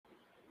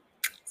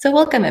So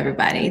welcome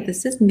everybody.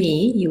 This is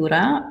me,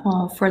 Yura,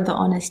 for the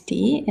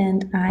honesty,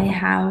 and I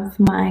have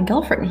my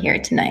girlfriend here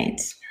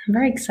tonight. I'm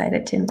very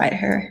excited to invite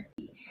her.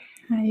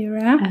 Hi,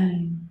 Yura.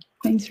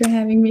 Thanks for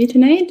having me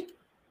tonight.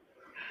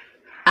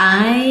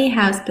 I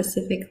have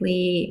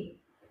specifically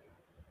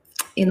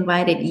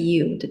invited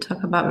you to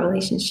talk about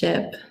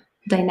relationship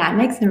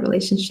dynamics and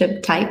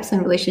relationship types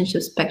and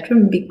relationship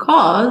spectrum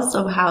because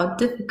of how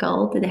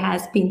difficult it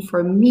has been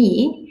for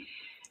me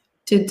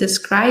to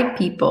describe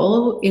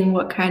people in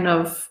what kind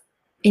of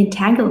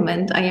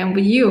entanglement I am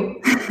with you.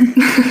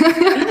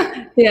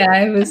 Yeah, I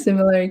have a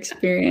similar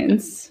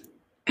experience.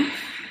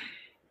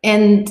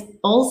 And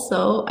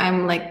also,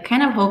 I'm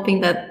kind of hoping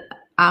that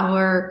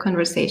our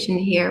conversation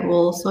here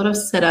will sort of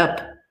set up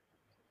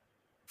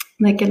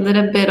a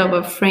little bit of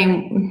a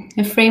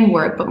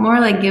framework, but more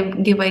like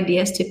give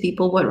ideas to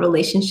people what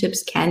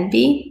relationships can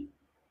be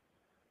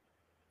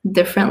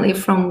differently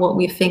from what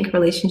we think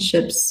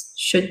relationships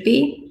should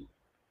be.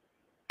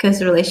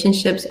 Because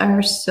relationships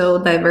are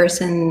so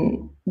diverse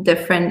and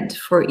different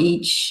for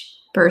each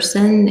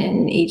person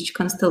and each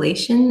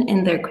constellation,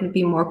 and there could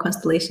be more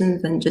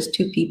constellations than just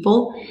two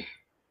people.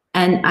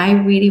 And I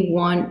really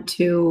want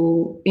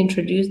to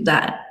introduce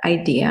that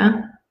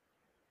idea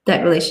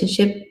that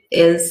relationship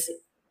is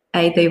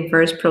a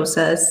diverse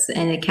process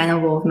and it can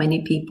involve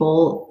many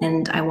people.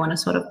 And I want to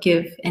sort of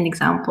give an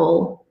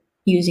example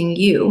using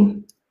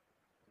you,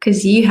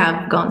 because you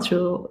have gone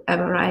through a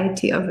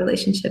variety of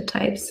relationship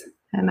types,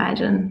 I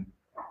imagine.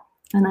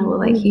 And I would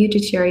like you to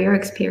share your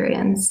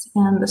experience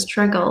and the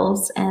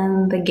struggles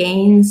and the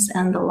gains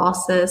and the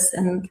losses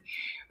and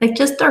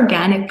just the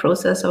organic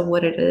process of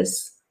what it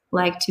is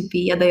like to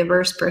be a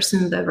diverse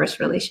person in diverse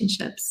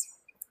relationships.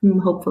 I'm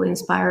hopefully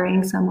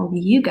inspiring some of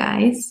you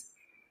guys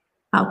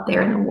out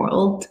there in the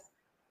world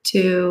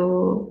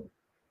to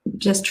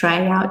just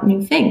try out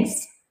new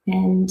things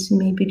and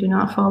maybe do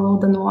not follow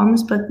the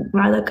norms, but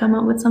rather come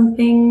up with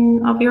something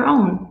of your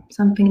own,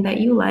 something that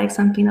you like,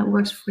 something that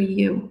works for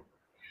you.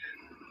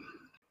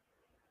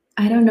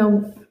 I don't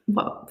know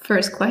what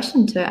first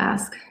question to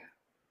ask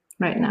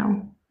right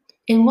now.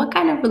 In what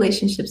kind of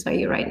relationships are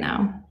you right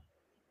now?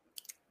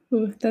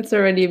 Ooh, that's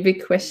already a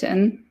big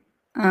question.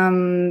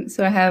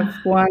 So I have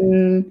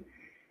one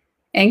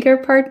anchor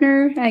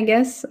partner, I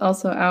guess.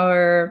 Also,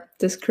 our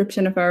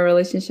description of our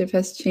relationship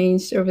has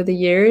changed over the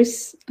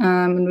years.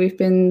 And we've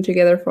been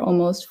together for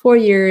almost 4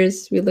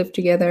 years. We live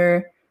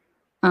together.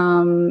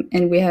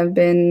 And we have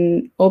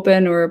been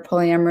open or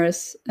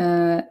polyamorous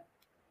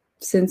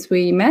since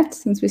we met,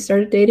 since we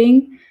started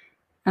dating.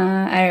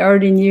 I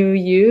already knew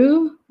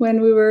you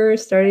when we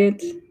started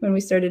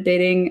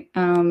dating.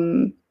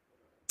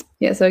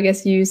 Yeah, so I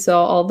guess you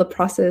saw all the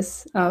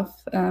process of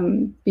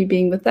me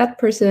being with that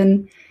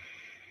person.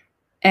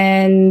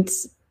 And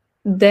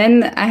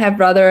then I have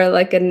rather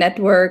like a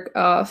network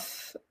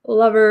of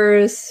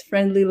lovers,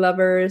 friendly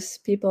lovers,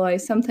 people I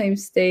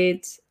sometimes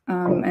date.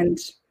 And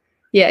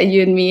yeah,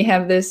 you and me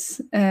have this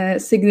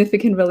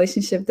significant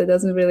relationship that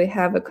doesn't really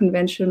have a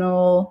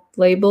conventional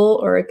label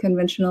or a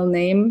conventional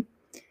name.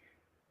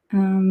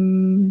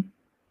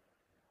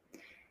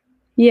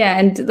 Yeah,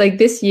 and like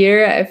this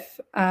year,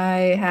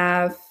 I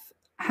have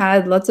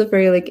had lots of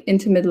very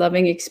intimate,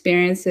 loving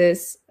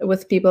experiences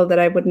with people that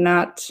I would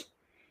not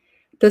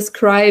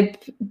describe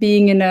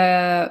being in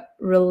a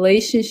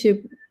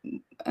relationship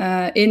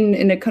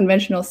in a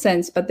conventional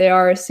sense, but they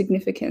are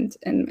significant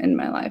in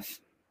my life.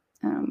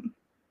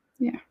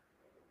 Yeah.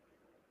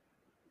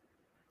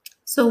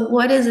 So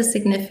what is a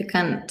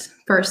significant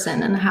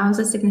person, and how is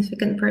a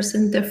significant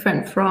person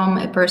different from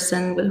a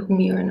person with whom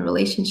you're in a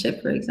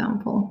relationship, for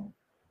example?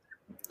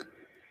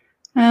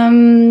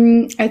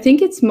 I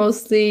think it's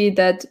mostly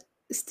that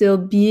still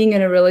being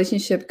in a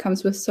relationship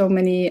comes with so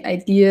many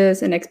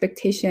ideas and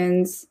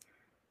expectations,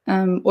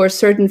 or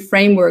certain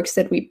frameworks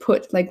that we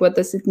put, like what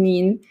does it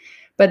mean?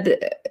 But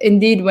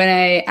indeed, when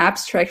I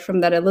abstract from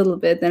that a little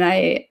bit, then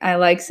I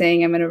like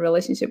saying I'm in a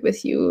relationship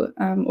with you,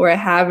 or I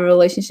have a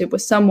relationship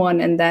with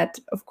someone, and that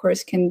of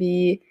course can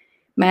be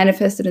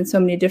manifested in so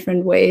many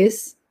different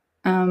ways.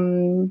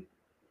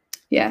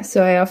 Yeah,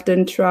 so I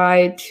often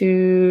try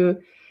to,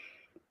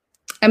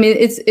 I mean,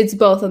 it's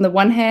both. On the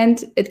one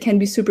hand, it can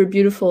be super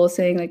beautiful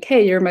saying like,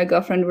 hey, you're my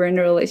girlfriend, we're in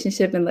a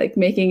relationship, and like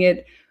making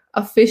it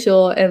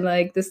official and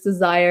like this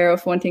desire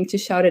of wanting to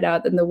shout it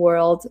out in the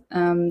world.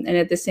 And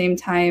at the same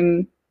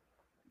time,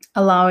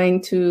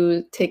 allowing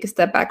to take a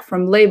step back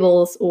from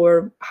labels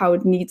or how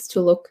it needs to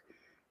look.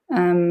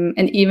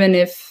 And even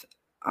if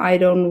I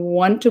don't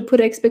want to put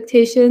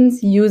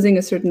expectations, using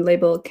a certain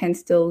label can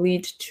still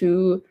lead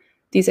to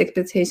these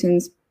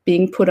expectations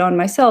being put on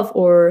myself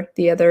or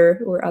the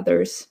other or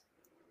others.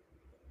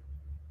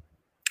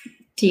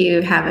 Do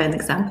you have an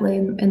example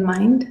in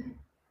mind?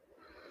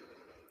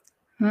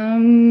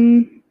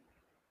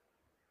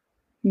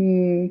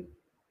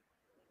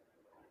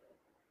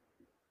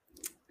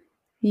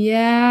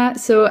 Yeah,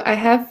 so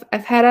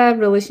I've had a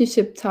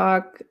relationship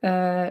talk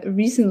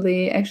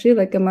recently, actually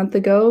like a month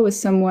ago, with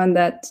someone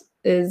that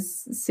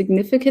is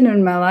significant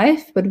in my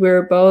life, but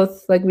we're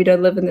both like, we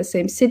don't live in the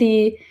same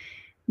city.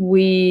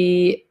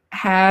 we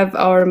have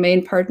our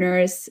main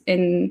partners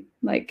in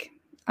like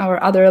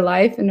our other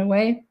life in a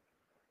way.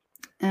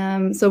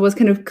 So it was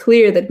kind of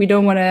clear that we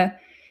don't want to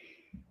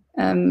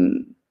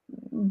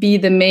be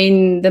the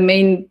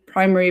main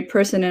primary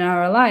person in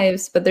our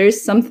lives, but there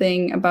is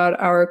something about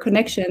our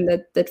connection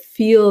that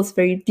feels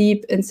very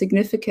deep and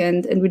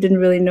significant, and we didn't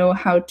really know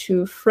how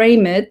to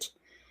frame it.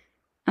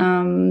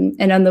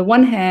 And on the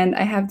one hand,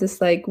 I have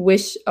this like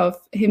wish of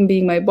him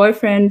being my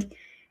boyfriend,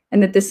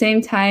 and at the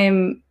same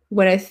time,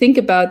 when I think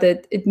about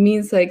it, it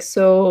means like,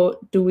 so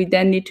do we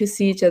then need to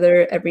see each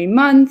other every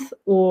month,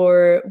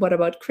 or what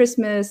about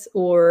Christmas,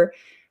 or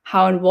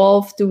how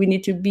involved do we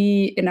need to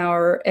be in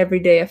our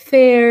everyday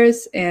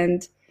affairs?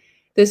 And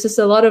there's just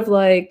a lot of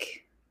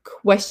like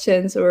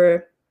questions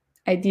or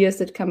ideas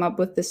that come up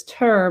with this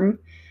term.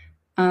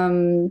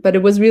 But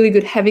it was really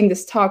good having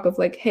this talk of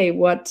like, hey,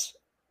 what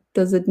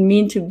does it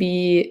mean to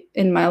be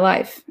in my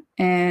life?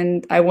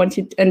 And I want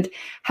you, and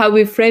how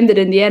we framed it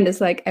in the end is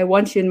like, I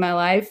want you in my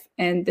life,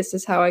 and this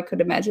is how I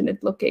could imagine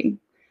it looking.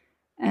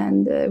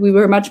 And we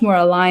were much more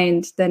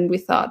aligned than we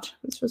thought,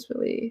 which was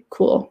really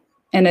cool.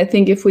 And I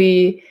think if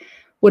we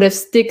would have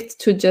sticked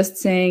to just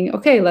saying,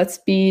 okay, let's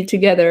be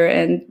together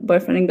and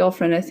boyfriend and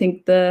girlfriend, I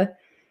think there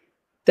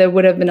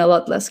would have been a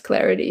lot less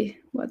clarity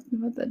what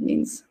that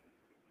means.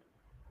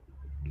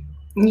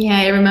 Yeah,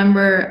 I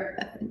remember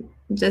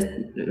just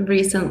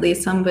recently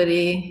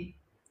somebody,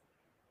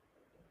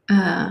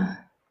 a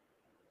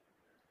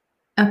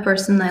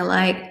person I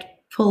liked,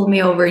 pulled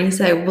me over and he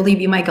said, "Will you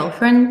be my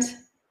girlfriend?"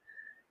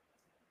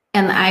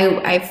 And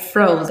I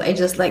froze. I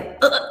just like,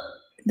 ugh.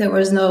 There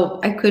was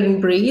I couldn't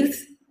breathe.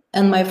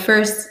 And the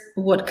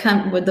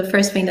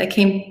first thing that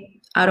came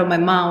out of my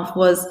mouth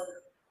was,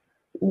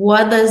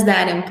 "What does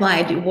that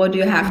imply? What do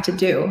you have to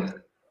do?"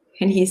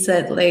 And he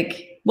said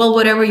like, "Well,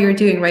 whatever you're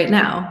doing right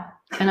now."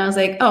 And I was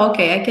like, "Oh,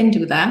 okay, I can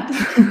do that."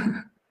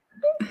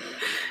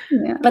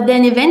 Yeah. But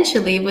then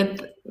eventually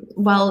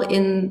while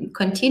in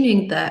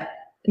continuing that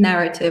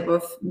narrative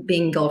of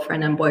being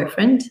girlfriend and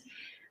boyfriend,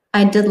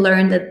 I did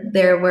learn that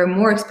there were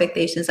more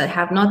expectations that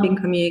have not been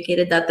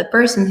communicated, that the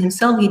person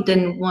himself, he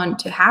didn't want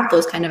to have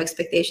those kind of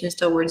expectations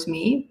towards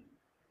me,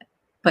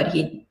 but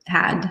he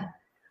had.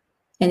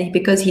 And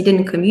because he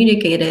didn't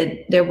communicate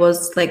it, there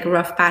was like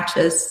rough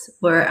patches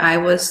where I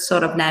was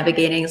sort of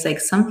navigating. It's like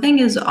something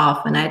is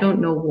off and I don't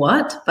know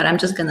what, but I'm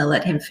just going to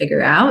let him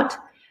figure out,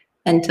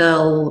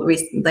 until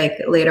like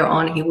later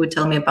on, he would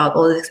tell me about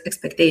all the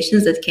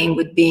expectations that came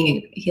with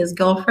being his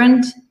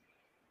girlfriend.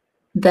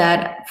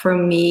 That for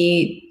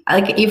me,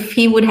 like if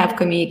he would have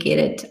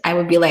communicated, I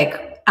would be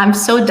like, "I'm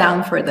so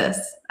down for this.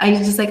 I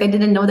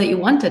didn't know that you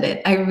wanted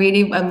it.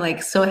 I'm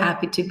like so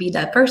happy to be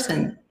that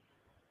person."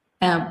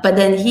 But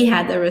then he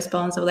had the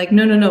response of like,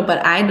 no,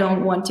 but I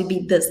don't want to be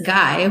this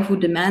guy who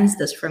demands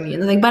this from you.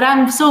 And like, "But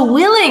I'm so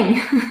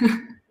willing."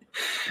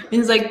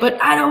 He's like,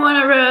 "But I don't want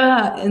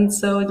to." And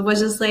so it was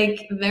just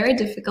like very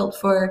difficult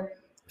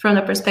from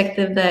the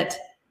perspective that,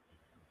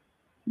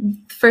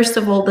 first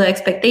of all, the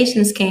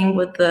expectations came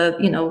with the,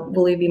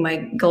 "Will you be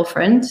my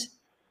girlfriend?"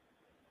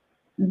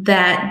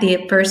 that the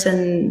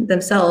person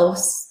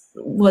themselves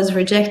was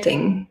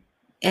rejecting.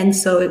 And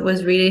so it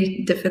was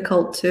really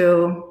difficult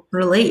to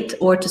relate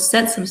or to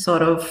set some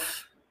sort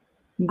of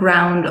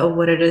ground of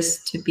what it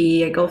is to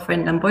be a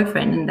girlfriend and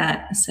boyfriend in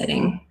that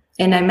setting.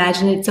 And I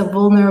imagine it's a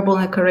vulnerable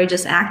and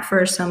courageous act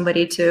for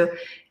somebody to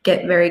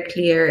get very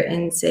clear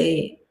and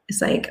say,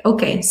 it's like,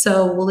 "Okay,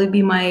 so will it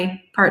be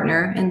my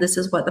partner? And this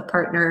is what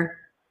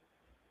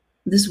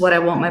I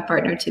want my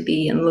partner to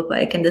be and look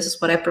like. And this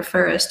is what I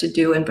prefer us to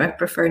do and I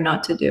prefer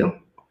not to do."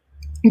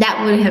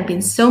 That would have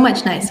been so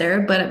much nicer,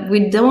 but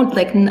we don't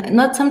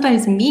not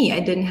sometimes me,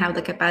 I didn't have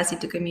the capacity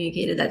to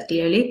communicate it that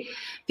clearly,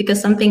 because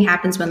something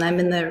happens when I'm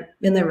in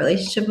the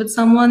relationship with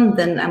someone,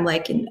 then I'm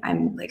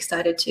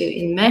started to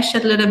enmesh a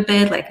little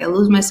bit, like I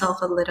lose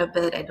myself a little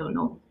bit. I don't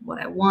know what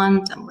I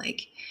want. I'm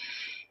like,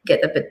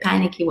 get a bit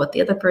panicky what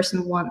the other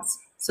person wants.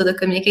 So the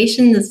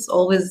communication is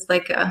always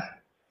like a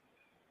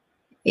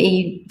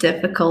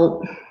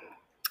difficult,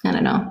 I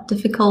don't know,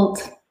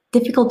 difficult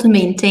to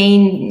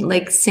maintain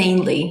like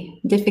sanely,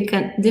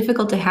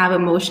 difficult to have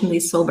emotionally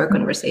sober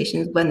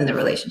conversations when in a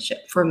relationship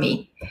for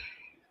me.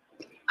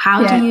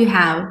 How do you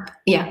have,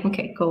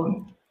 okay, go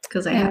on,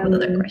 because I have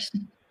another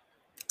question.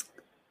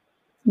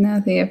 No, I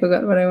think I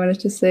forgot what I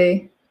wanted to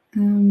say.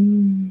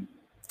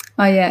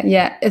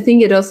 I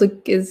think it also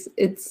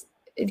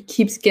it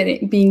keeps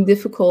being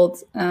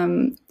difficult,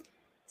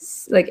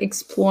 like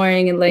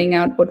exploring and laying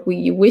out what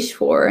we wish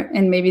for,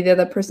 and maybe the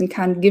other person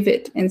can't give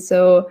it, and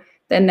so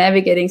then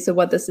navigating, so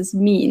what does this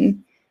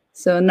mean?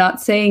 So not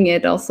saying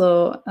it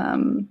also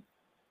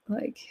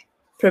like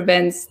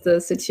prevents the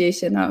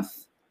situation of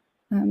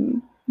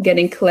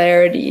getting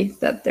clarity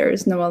that there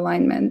is no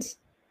alignment,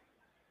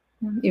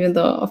 even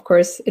though of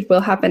course it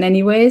will happen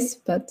anyways.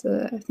 But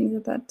I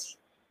think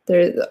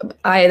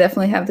I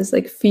definitely have this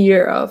like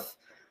fear of,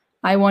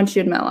 I want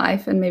you in my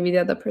life, and maybe the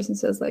other person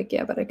says like,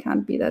 "Yeah, but I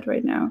can't be that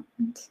right now."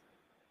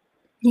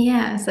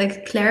 Yeah, it's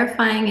like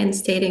clarifying and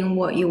stating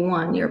what you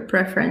want, your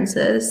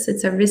preferences.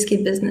 It's a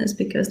risky business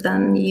because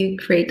then you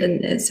create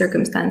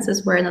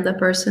circumstances where another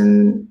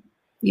person,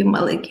 you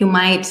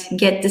might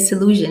get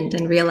disillusioned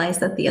and realize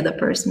that the other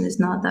person is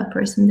not that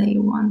person that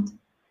you want,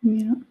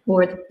 Yeah.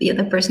 or the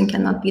other person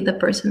cannot be the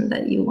person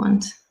that you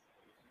want.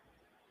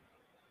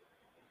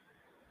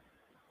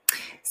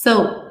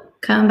 So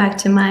coming back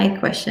to my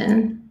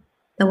question,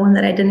 the one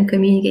that I didn't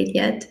communicate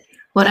yet,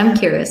 what I'm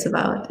curious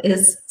about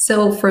is,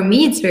 so for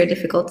me, it's very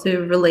difficult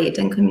to relate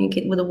and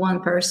communicate with one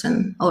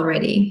person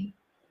already.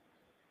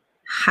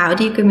 How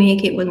do you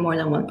communicate with more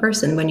than one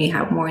person when you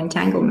have more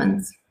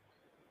entanglements?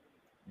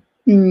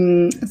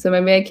 So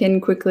maybe I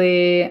can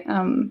quickly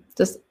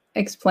just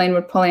explain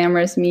what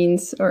polyamorous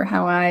means, or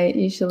how I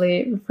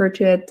usually refer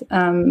to it.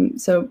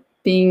 So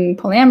being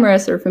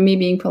polyamorous, or for me,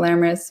 being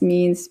polyamorous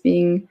means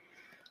being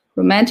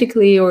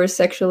romantically or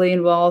sexually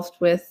involved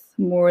with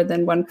more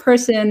than one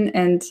person.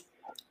 And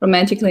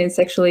romantically and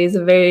sexually is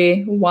a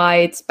very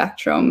wide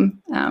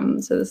spectrum.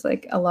 So there's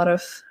like a lot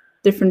of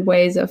different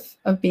ways of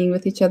being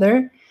with each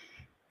other.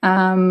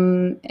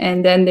 And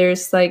then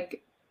there's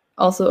like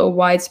also a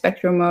wide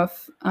spectrum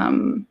of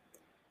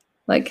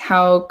like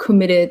how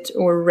committed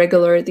or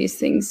regular these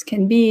things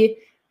can be.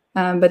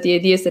 But the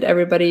idea is that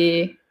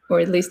everybody, or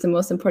at least the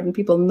most important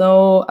people,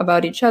 know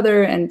about each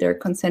other and they're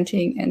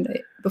consenting. And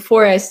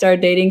before I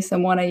start dating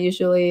someone, I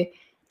usually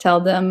tell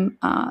them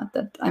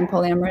that I'm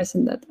polyamorous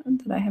and that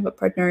I have a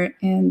partner,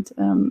 and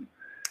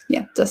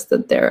yeah, just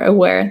that they're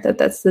aware that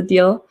that's the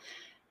deal.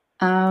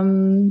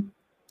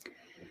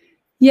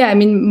 Yeah, I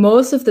mean,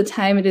 most of the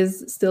time it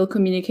is still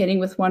communicating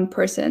with one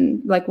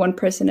person, like one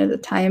person at a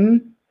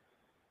time.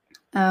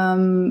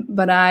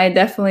 But I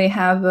definitely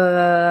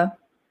have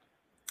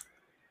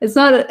it's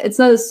not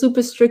a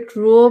super strict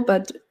rule,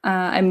 but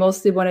I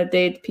mostly want to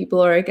date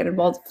people or get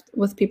involved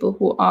with people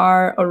who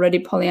are already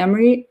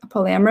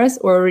polyamorous,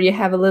 or already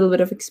have a little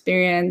bit of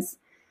experience,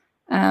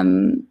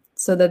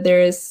 so that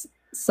there is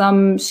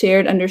some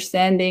shared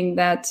understanding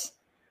that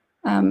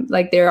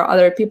like there are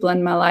other people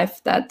in my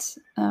life that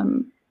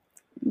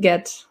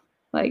get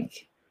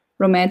like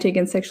romantic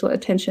and sexual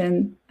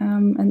attention,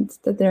 and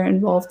that they're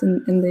involved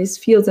in these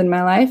fields in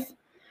my life.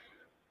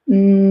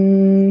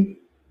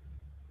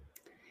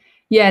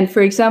 Yeah, and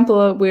for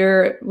example,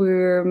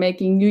 we're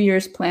making New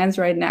Year's plans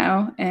right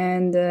now,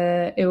 and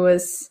it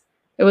was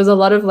a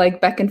lot of like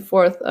back and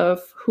forth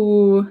of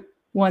who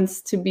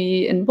wants to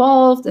be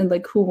involved, and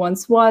like who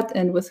wants what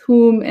and with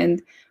whom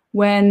and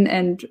when,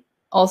 and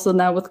also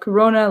now with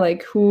Corona,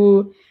 like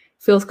who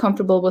feels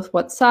comfortable with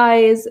what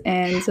size.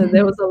 And so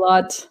there was a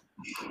lot.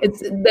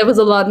 There was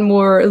a lot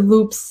more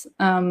loops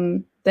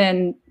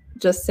than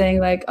just saying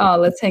like, oh,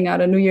 let's hang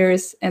out on New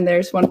Year's, and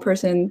there's one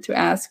person to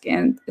ask,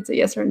 and it's a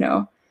yes or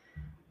no.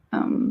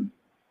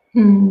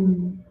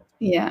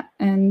 Yeah,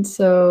 and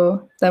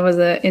so that was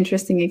an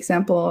interesting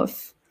example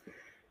of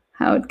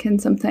how it can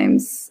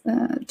sometimes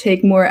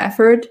take more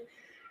effort,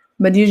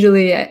 but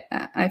usually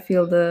I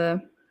feel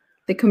the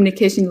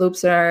communication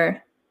loops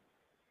are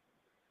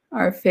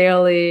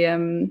fairly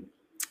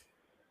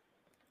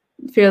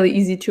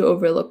easy to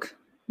overlook.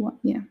 Well,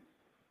 yeah,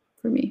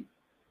 for me.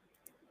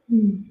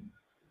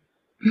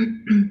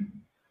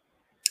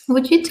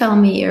 Would you tell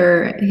me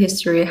your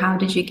history? How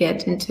did you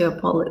get into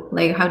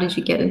how did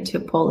you get into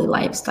a poly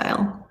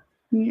lifestyle?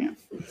 Yeah.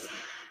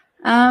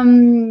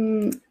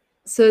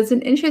 So it's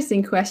an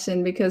interesting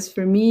question, because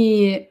for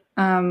me,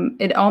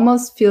 it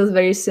almost feels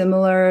very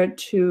similar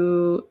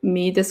to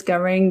me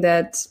discovering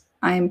that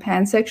I am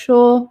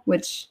pansexual,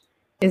 which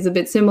is a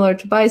bit similar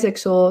to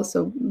bisexual.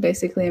 So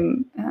basically,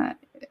 I'm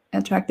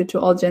attracted to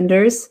all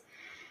genders.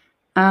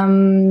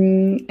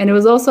 And it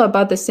was also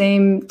about the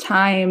same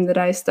time that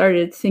I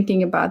started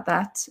thinking about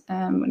that,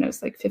 when I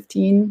was like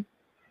 15.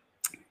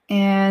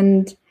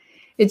 And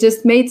it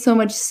just made so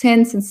much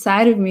sense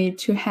inside of me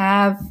to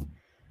have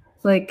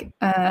like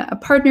a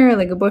partner,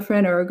 like a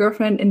boyfriend or a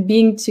girlfriend, and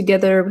being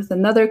together with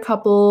another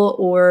couple,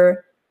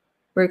 or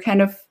we're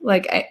kind of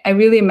like, I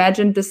really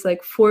imagined this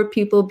like 4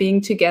 people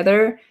being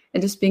together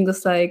and just being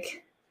this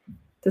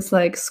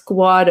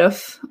squad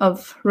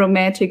of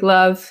romantic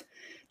love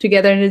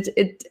together. And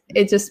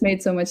it just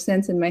made so much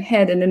sense in my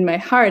head and in my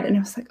heart. And I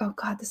was like, oh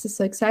God, this is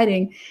so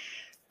exciting.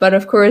 But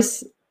of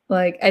course,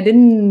 like I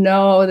didn't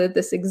know that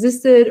this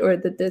existed, or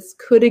that this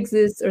could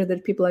exist, or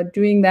that people are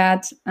doing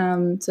that.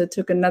 So it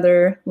took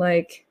another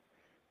like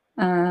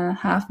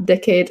half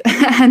decade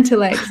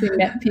until I actually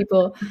met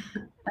people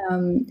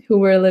who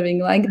were living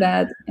like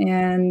that.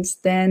 And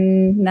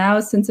then now,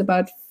 since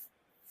about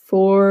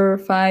 4 or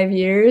 5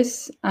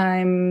 years,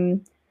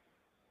 I'm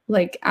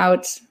like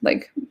out,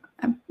 like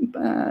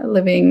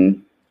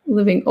living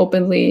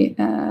openly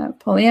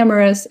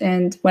polyamorous.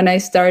 And when I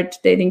start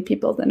dating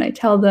people, then I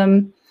tell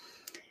them.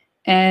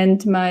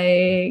 And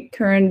my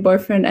current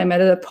boyfriend, I met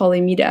at a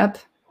poly meetup,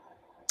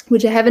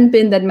 which I haven't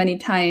been that many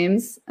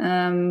times.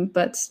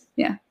 But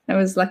yeah, I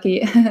was lucky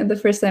the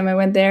first time I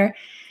went there.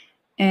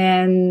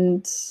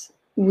 And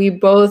we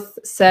both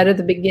said at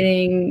the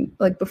beginning,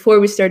 like before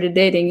we started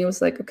dating, it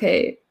was like,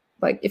 okay,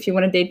 like, if you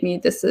want to date me,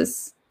 this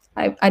is,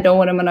 I don't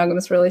want a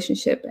monogamous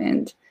relationship,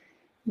 and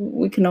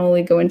we can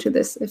only go into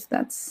this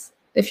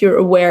if you're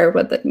aware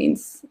what that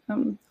means.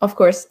 Of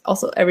course,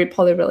 also every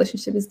poly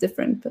relationship is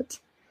different, but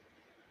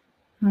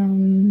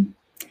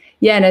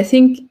yeah, and I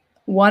think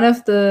one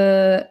of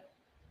the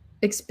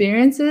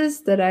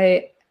experiences that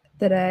I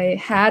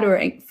had, or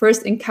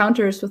first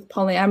encounters with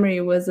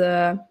polyamory, was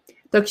a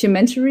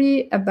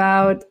documentary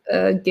about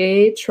a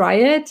gay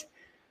triad.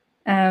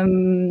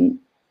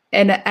 And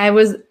I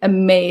was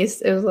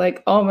amazed. It was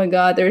like, oh my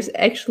God, there's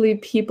actually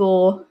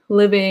people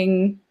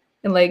living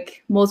in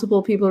like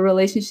multiple people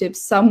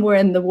relationships somewhere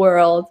in the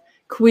world,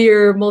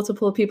 queer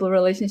multiple people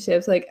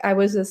relationships. Like, I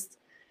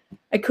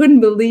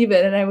couldn't believe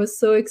it. And I was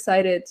so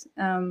excited.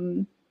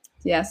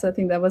 Yeah, so I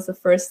think that was the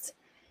first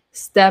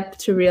step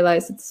to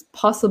realize it's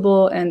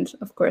possible. And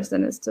of course,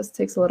 then it just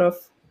takes a lot of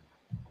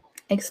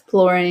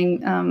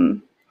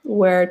exploring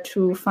where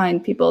to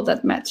find people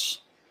that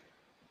match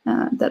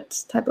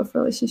that type of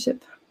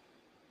relationship.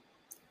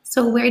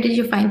 So where did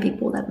you find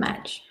people that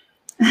match?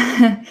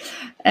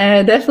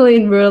 Definitely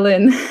in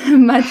Berlin,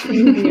 much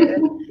easier.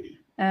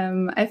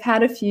 I've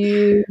had a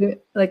few,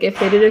 like I've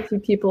dated a few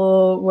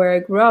people where I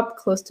grew up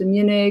close to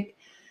Munich,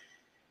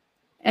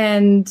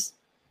 and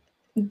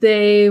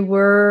they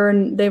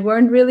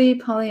weren't really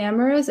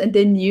polyamorous, and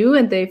they knew,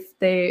 and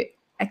they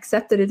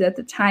accepted it at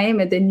the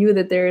time, and they knew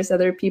that there's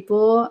other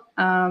people,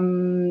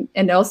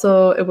 and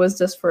also it was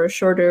just for a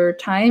shorter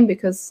time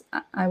because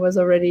I was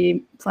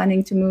already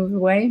planning to move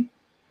away.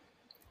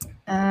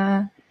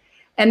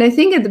 And I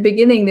think at the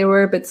beginning they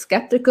were a bit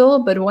skeptical,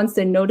 but once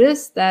they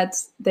noticed that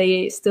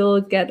they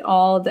still get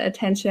all the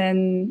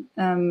attention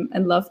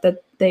and love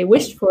that they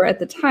wished for at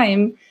the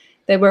time,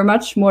 they were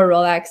much more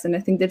relaxed. And I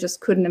think they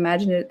just couldn't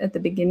imagine it at the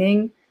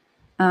beginning.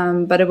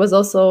 But it was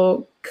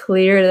also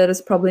clear that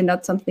it's probably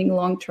not something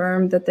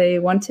long-term that they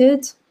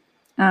wanted.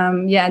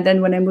 Yeah, and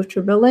then when I moved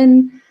to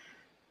Berlin,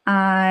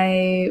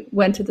 I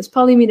went to this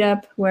poly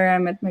meetup where I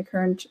met my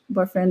current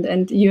boyfriend,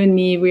 and you and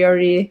me, we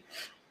already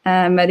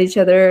met each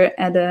other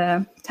at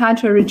a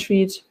Tantra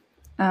retreat.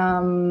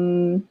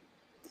 Yeah,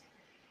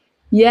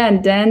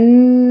 and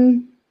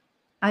then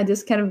I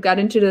just kind of got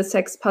into the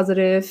sex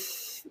positive,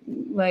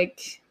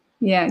 like,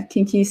 yeah,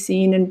 kinky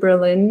scene in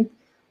Berlin,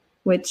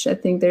 which I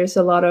think there's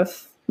a lot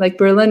of, like,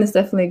 Berlin is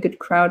definitely a good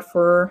crowd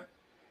for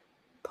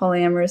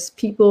polyamorous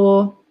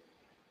people.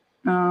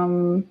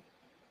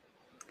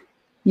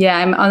 Yeah,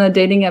 I'm on a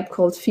dating app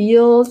called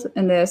Field,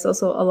 and there's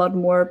also a lot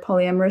more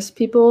polyamorous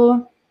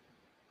people.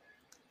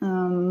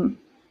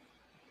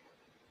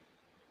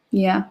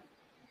 Yeah,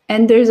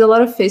 and there's a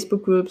lot of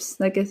Facebook groups.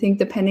 Like, I think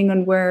depending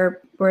on where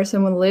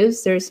someone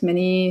lives, there's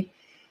many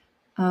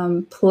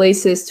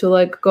places to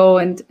like go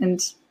and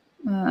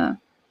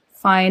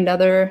find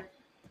other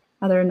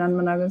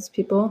non-monogamous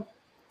people.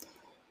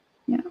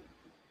 Yeah.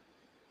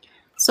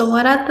 So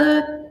what are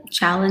the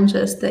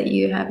challenges that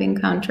you have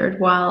encountered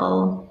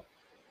while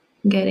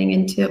getting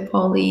into a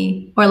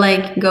poly, or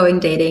like going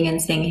dating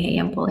and saying, hey,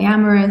 I'm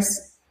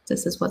polyamorous,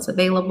 this is what's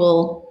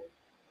available?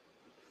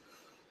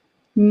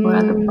 What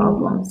are the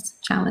problems,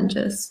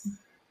 challenges?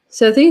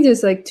 So I think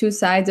there's like two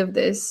sides of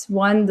this.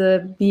 One,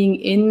 the being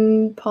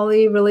in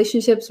poly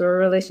relationships or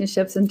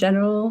relationships in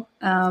general.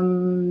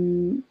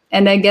 And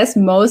I guess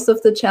most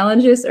of the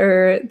challenges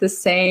are the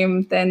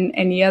same than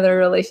any other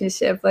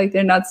relationship. Like,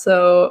 they're not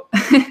so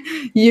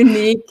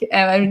unique.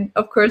 And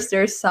of course,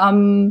 there's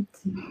some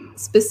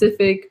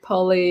specific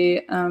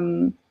poly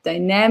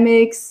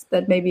dynamics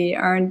that maybe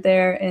aren't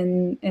there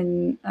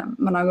in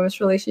monogamous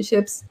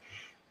relationships.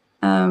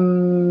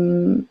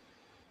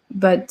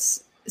 But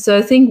so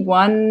I think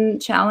one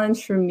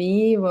challenge for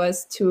me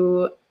was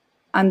to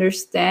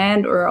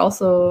understand, or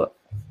also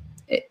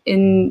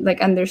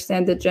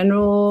understand the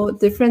general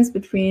difference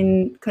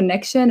between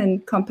connection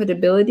and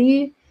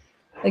compatibility.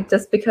 Like,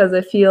 just because I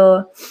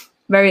feel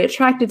very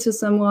attracted to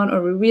someone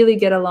or we really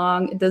get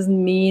along, it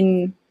doesn't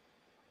mean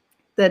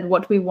that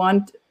what we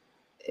want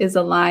is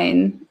a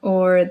line,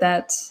 or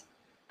that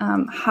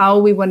how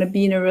we want to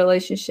be in a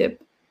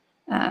relationship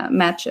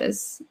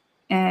matches.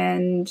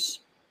 And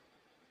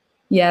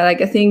yeah,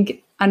 like, I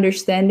think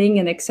understanding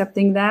and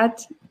accepting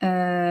that,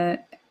 I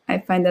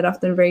find that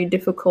often very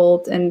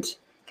difficult, and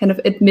kind of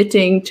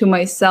admitting to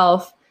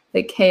myself,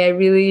 like, hey, I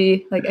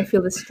really, like, I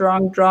feel this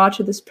strong draw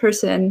to this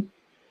person,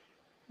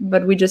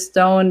 but we just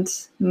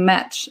don't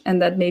match, and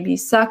that maybe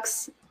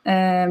sucks.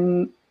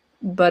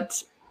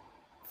 But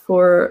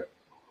for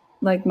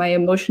like my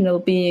emotional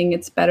being,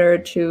 it's better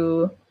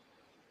to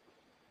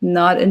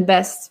not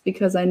invest,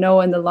 because I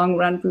know in the long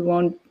run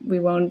we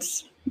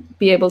won't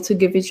be able to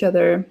give each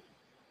other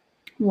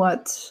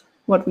what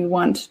we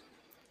want.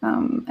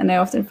 And I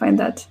often find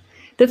that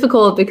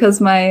difficult,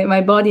 because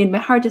my body and my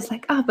heart is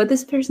like, but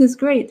this person is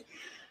great.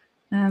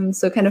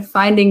 So kind of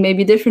finding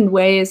maybe different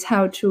ways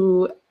how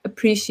to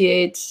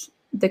appreciate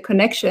the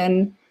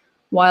connection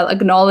while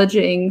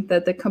acknowledging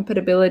that the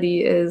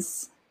compatibility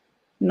is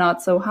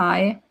not so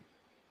high.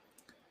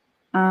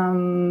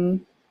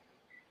 And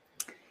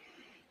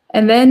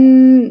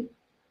then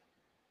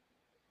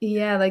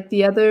yeah, like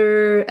the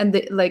other, and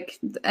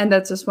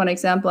that's just one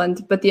example,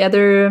 but the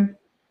other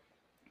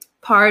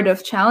part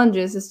of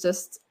challenges is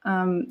just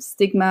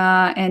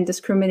stigma and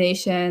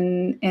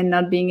discrimination and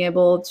not being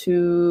able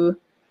to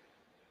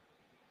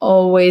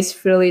always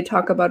freely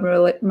talk about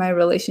my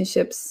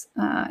relationships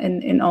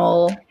in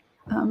all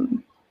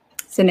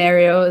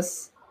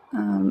scenarios.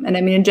 And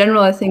I mean, in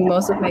general, I think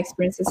most of my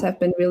experiences have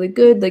been really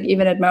good. Like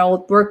even at my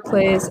old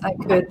workplace,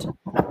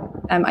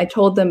 I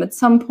told them at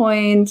some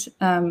point,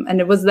 and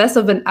it was less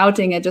of an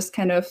outing. I just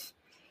kind of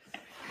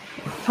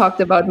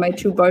talked about my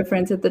two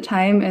boyfriends at the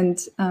time,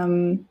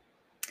 and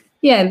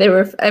yeah, they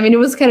were. I mean, it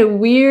was kind of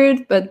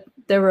weird, but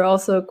they were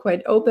also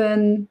quite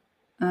open.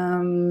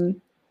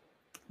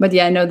 But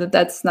yeah, I know that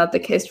that's not the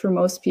case for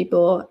most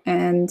people,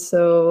 and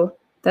so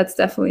that's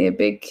definitely a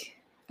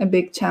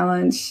big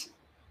challenge.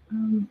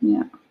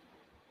 Yeah.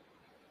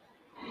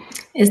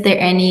 Is there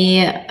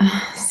any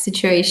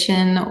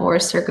situation or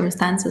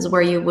circumstances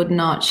where you would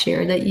not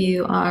share that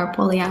you are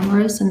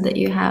polyamorous and that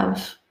you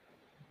have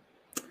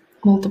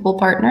multiple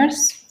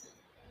partners?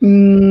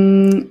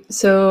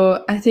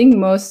 So I think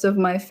most of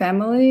my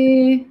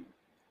family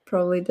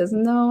probably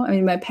doesn't know. I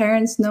mean, my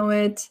parents know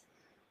it,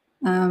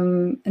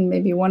 and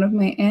maybe one of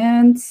my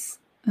aunts.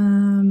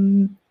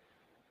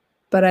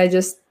 But I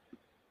just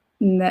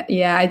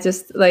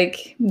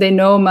like they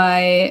know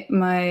my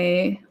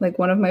like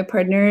one of my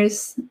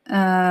partners,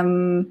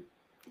 and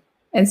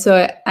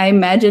so I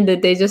imagine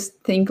that they just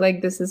think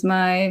like this is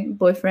my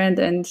boyfriend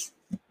and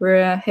we're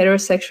a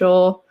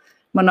heterosexual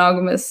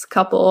monogamous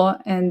couple,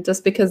 and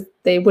just because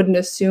they wouldn't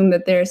assume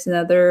that there's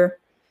another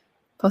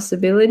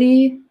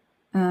possibility,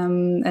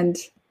 and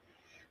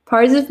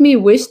parts of me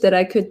wish that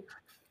I could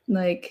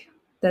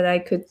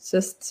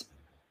just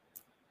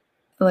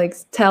like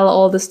tell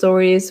all the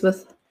stories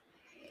with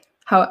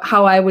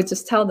how I would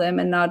just tell them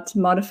and not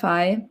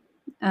modify.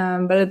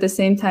 But at the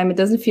same time, it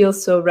doesn't feel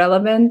so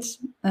relevant.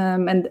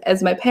 And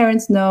as my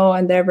parents know,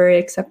 and they're very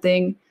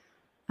accepting,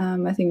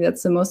 I think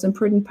that's the most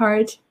important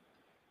part.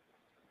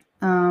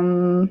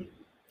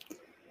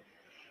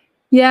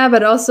 Yeah,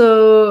 but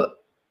also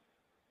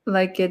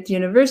like at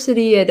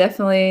university,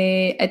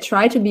 I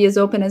try to be as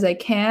open as I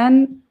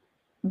can,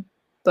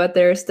 but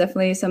there's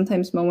definitely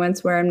sometimes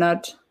moments where I'm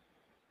not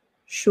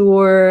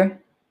sure.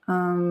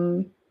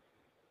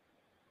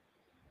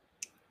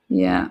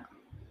 Yeah,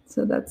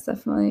 so that's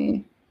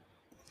definitely,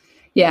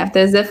 yeah,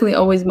 there's definitely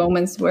always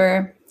moments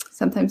where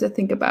sometimes I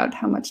think about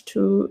how much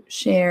to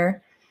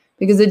share,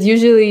 because it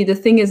usually, the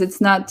thing is, it's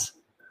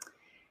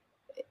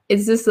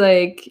this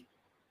like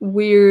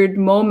weird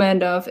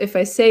moment of if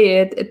I say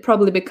it, it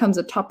probably becomes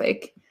a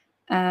topic.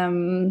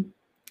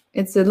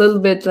 It's a little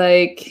bit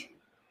like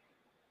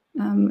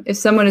if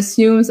someone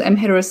assumes I'm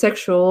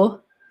heterosexual,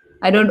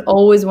 I don't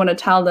always want to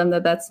tell them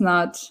that that's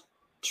not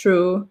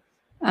true,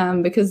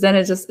 because then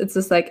it's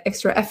just like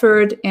extra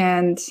effort,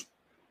 and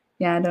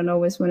yeah, I don't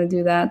always want to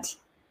do that.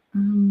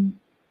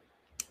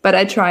 But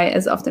I try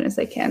as often as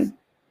I can.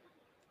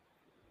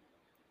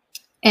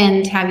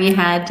 And have you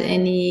had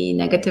any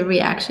negative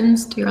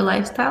reactions to your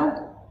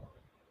lifestyle?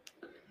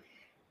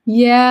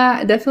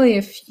 Yeah, definitely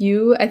a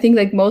few. I think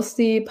like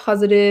mostly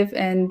positive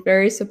and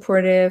very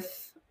supportive.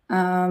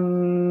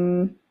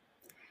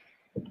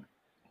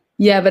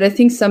 Yeah, but I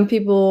think some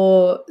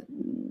people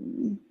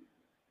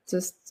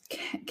just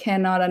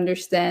cannot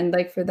understand.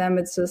 Like for them,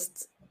 it's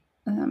just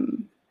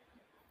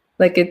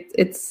like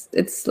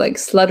it's like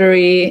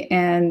sluttery,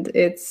 and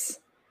it's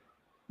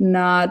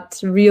not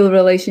real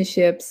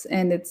relationships,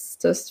 and it's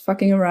just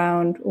fucking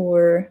around,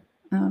 or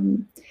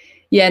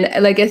yeah,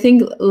 and like I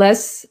think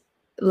less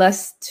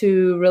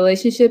to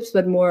relationships,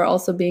 but more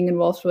also being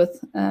involved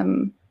with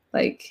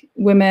like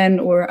women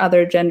or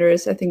other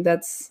genders. I think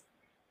that's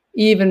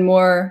even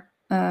more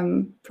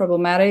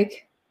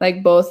problematic,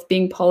 like both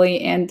being poly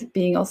and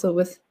being also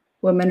with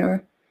women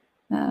or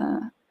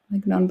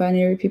like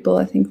non-binary people.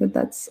 I think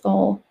that's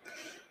all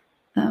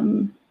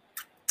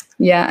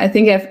yeah, I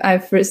think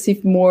I've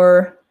received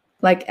more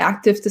like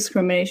active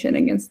discrimination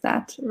against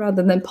that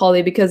rather than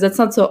poly, because that's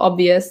not so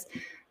obvious.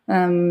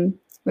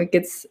 Like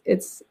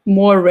it's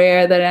more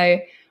rare that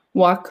I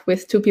walk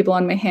with two people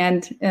on my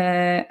hand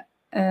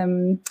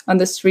on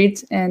the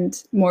street,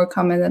 and more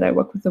common that I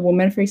walk with a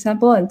woman, for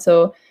example. And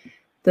so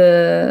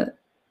the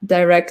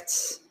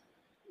direct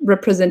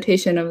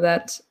representation of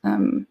that,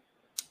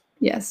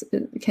 yes,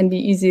 it can be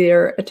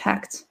easier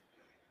attacked.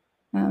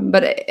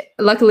 But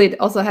luckily, it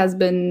also has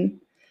been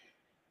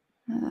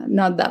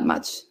not that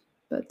much,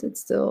 but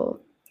it's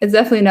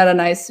definitely not a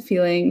nice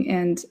feeling,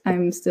 and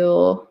I'm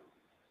still,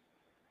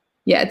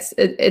 yeah,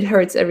 it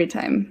hurts every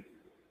time.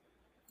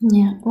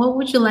 Yeah. What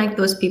would you like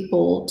those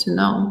people to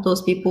know?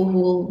 Those people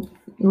who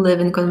live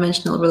in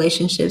conventional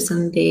relationships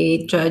and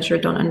they judge or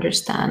don't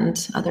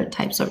understand other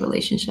types of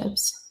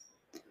relationships?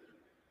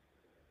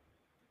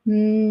 I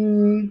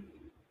mean,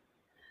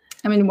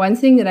 one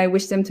thing that I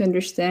wish them to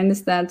understand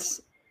is that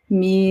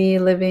me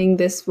living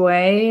this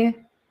way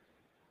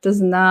does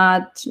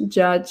not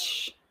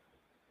judge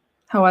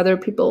how other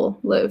people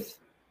live,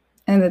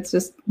 and it's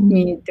just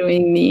me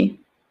doing me.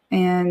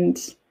 And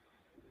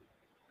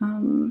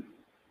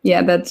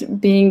yeah,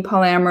 that being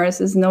polyamorous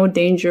is no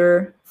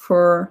danger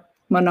for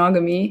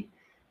monogamy.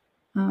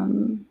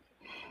 And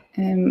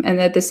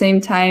at the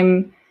same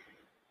time,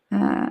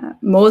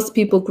 most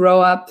people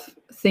grow up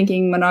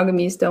thinking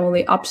monogamy is the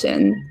only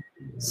option.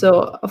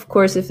 So, of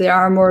course, if there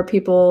are more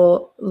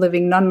people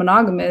living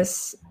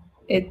non-monogamous,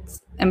 it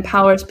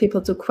empowers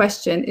people to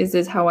question, is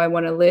this how I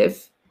want to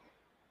live?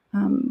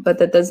 But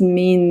that doesn't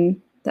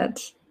mean that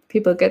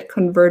people get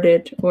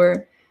converted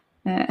or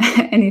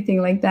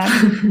anything like that.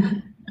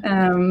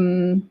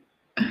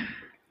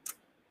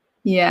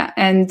 Yeah,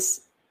 and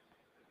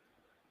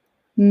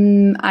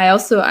I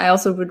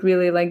also would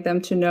really like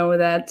them to know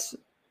that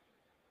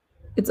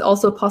it's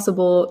also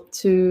possible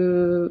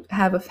to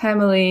have a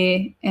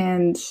family,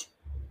 and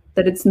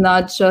that it's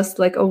not just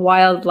like a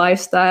wild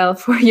lifestyle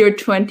for your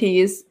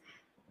 20s.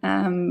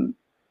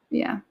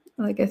 Yeah,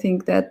 like I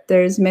think that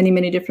there's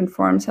many different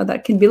forms how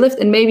that can be lived,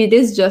 and maybe it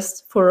is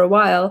just for a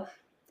while,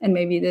 and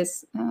maybe it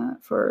is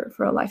for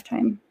a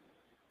lifetime.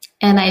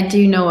 And I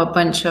do know a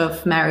bunch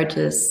of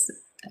marriages,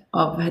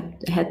 of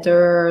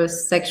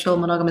heterosexual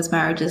monogamous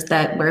marriages,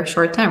 that were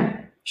short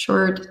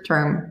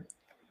term,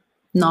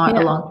 not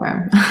a long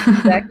term.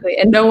 Exactly.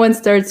 And no one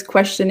starts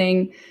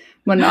questioning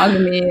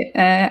monogamy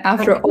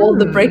after all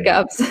the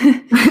breakups.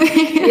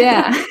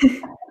 Yeah.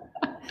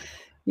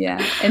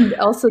 Yeah. And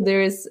also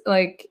there is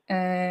like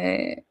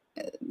if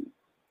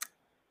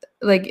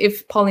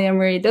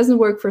polyamory doesn't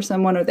work for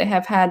someone, or they've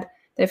had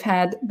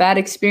bad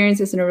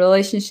experiences in a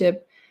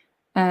relationship,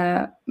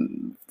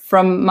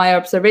 from my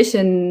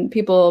observation,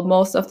 people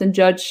most often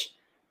judge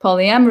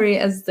polyamory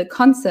as the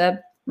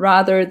concept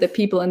rather the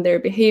people and their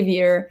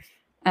behavior.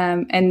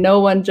 And no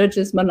one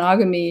judges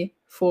monogamy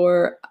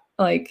for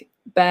like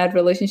bad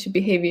relationship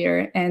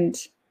behavior. And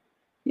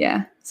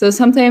yeah, so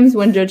sometimes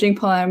when judging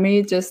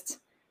polyamory, just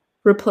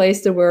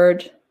replace the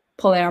word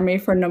polyamory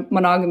for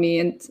monogamy,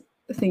 and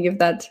think if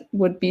that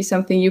would be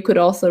something you could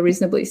also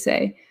reasonably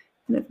say.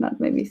 And if not,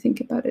 maybe think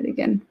about it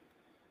again.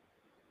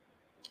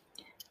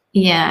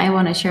 Yeah, I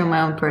want to share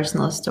my own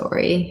personal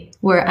story,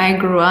 where I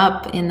grew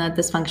up in a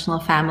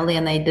dysfunctional family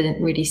and I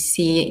didn't really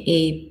see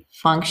a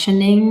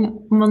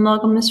functioning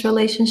monogamous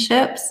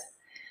relationships.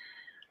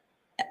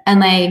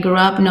 And I grew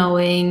up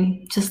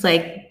knowing,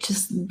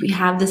 we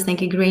have this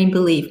like ingrained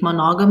belief,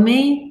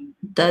 monogamy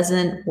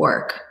doesn't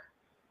work.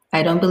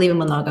 I don't believe in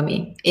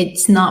monogamy.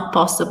 It's not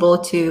possible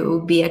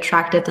to be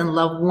attracted and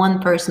love one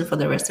person for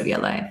the rest of your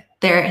life.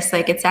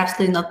 It's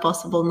absolutely not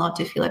possible not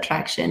to feel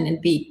attraction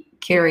and be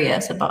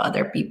curious about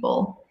other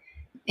people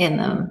in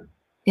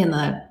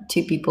a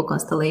two people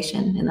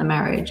constellation, in a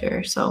marriage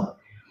or so.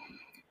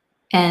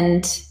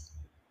 And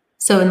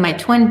so in my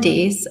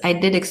 20s, I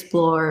did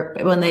explore,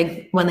 when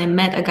I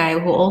met a guy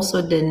who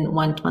also didn't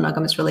want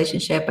monogamous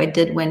relationship, I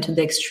did went to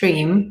the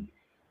extreme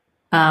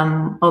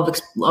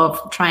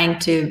of trying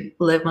to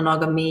live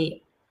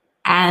monogamy,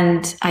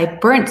 and I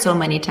burnt so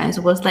many times.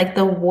 It was like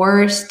the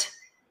worst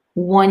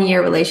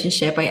 1-year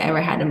relationship I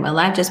ever had in my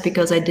life, just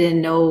because I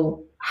didn't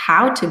know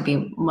how to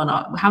be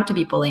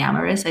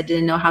polyamorous. I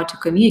didn't know how to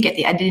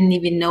communicate. I didn't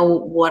even know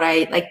what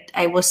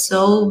I was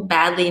so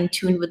badly in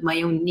tune with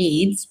my own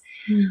needs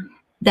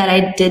that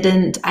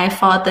I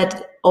thought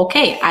that,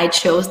 okay, I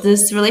chose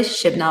this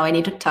relationship. Now I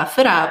need to tough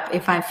it up.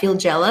 If I feel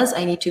jealous,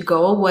 I need to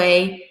go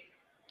away,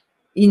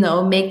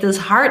 make this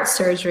heart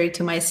surgery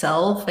to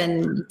myself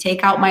and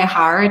take out my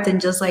heart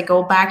and just like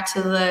go back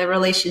to the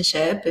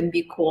relationship and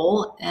be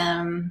cool.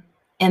 And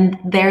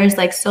there is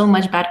like so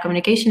much bad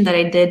communication that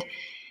I did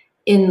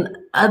in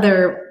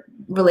other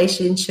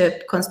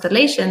relationship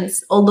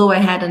constellations. Although I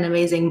had an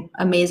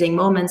amazing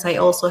moments, I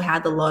also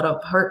had a lot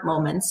of hurt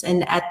moments.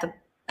 And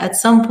at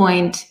some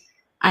point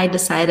I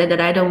decided that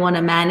I don't want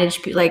to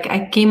manage, like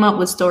I came up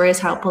with stories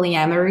how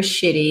polyamory is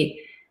shitty,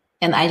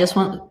 and I just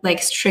want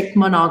like strict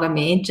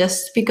monogamy,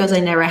 just because I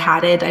never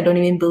had it. I don't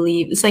even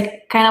believe, it's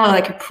like kind of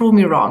like prove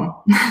me wrong.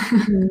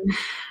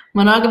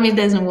 Monogamy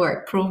doesn't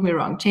work, prove me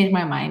wrong, change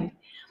my mind.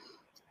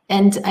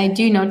 And I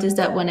do notice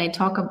that when I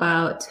talk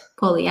about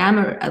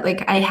polyamory,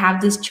 like I have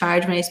this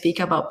charge when I speak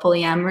about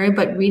polyamory,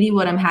 but really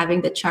what I'm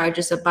having the charge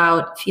is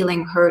about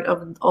feeling hurt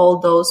of all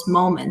those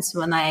moments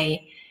when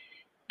I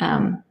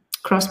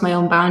crossed my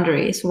own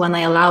boundaries, when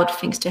I allowed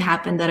things to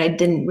happen that I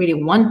didn't really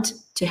want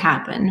to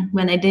happen,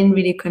 when I didn't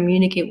really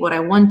communicate what I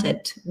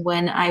wanted,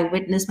 when I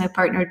witnessed my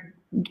partner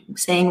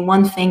saying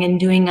one thing and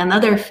doing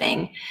another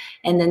thing,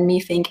 and then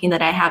me thinking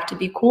that I have to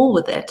be cool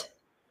with it.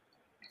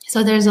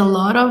 So there's a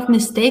lot of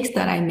mistakes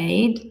that I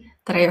made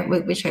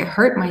with which I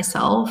hurt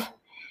myself,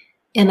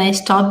 and I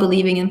stopped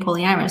believing in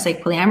polyamory. It's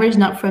like, polyamory is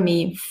not for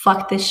me.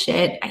 Fuck this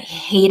shit. I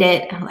hate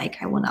it. I'm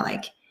like, I want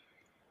to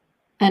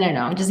I don't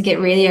know, just get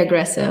really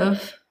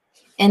aggressive.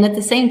 And at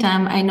the same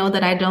time, I know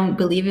that I don't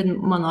believe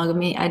in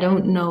monogamy. I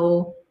don't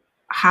know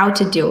how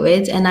to do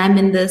it. And I'm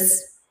in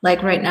this,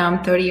 like right now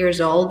I'm 30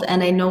 years old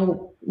and I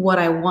know what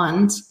I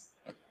want,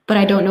 but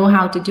I don't know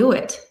how to do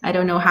it. I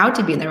don't know how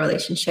to be in a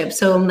relationship.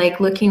 So I'm like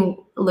looking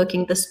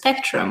the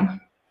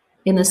spectrum,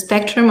 in the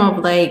spectrum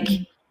of like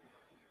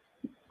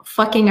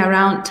fucking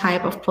around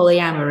type of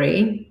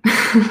polyamory.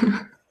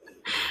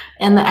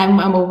 And I'm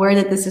aware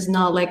that this is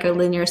not like a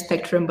linear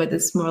spectrum, but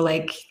it's more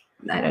like,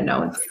 I don't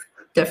know, it's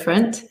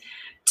different,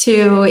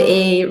 to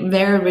a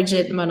very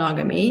rigid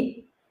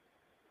monogamy.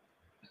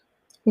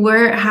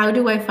 How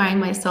do I find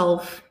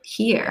myself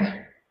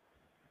here?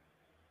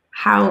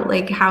 How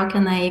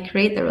can I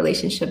create the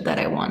relationship that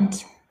I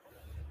want?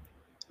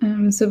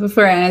 So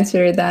before I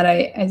answer that,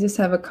 I just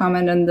have a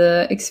comment on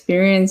the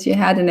experience you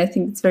had, and I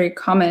think it's very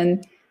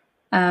common.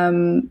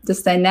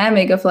 This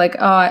dynamic of like,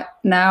 oh,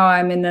 now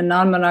I'm in a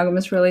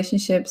non-monogamous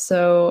relationship,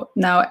 so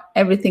now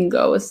everything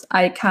goes.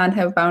 I can't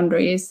have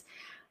boundaries.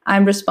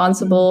 I'm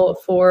responsible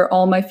for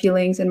all my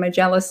feelings and my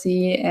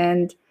jealousy,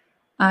 and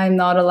I'm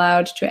not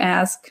allowed to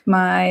ask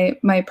my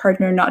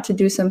partner not to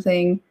do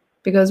something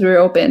because we're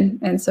open.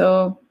 And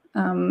so,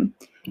 and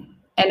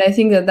I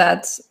think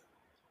that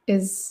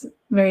is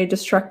very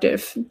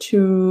destructive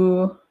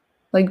to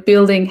like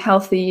building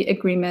healthy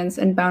agreements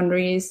and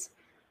boundaries,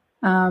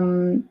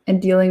 and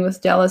dealing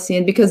with jealousy.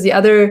 And because the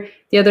other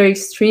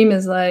extreme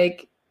is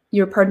like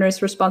your partner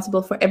is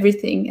responsible for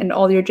everything and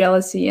all your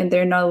jealousy, and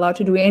they're not allowed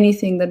to do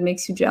anything that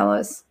makes you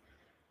jealous.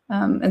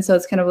 And so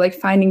it's kind of like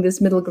finding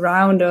this middle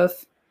ground of,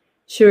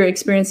 sure,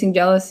 experiencing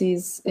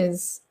jealousies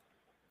is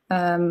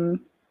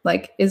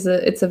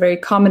it's a very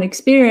common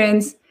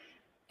experience,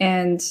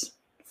 and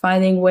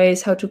finding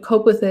ways how to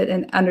cope with it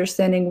and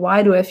understanding,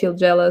 why do I feel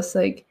jealous?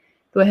 Like,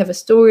 do I have a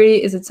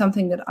story? Is it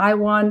something that I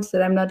want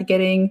that I'm not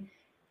getting?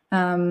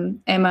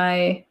 Am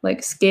I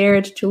like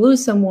scared to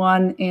lose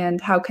someone? And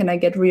how can I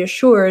get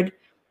reassured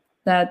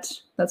that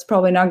that's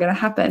probably not going to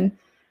happen?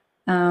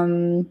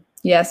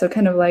 So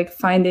kind of like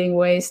finding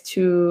ways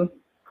to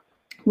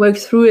work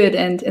through it,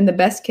 and in the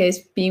best case,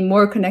 being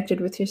more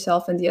connected with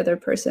yourself and the other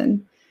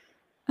person,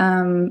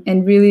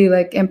 and really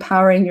like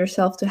empowering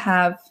yourself to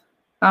have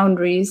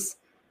boundaries.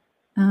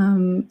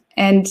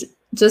 And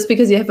just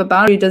because you have a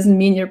boundary doesn't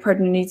mean your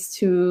partner needs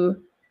to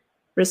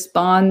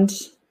respond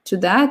to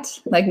that,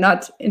 like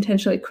not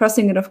intentionally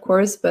crossing it, of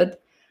course,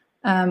 but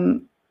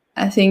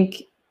I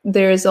think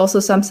there is also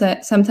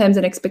sometimes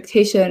an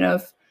expectation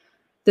of,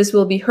 this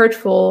will be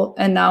hurtful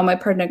and now my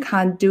partner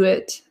can't do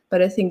it.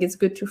 But I think it's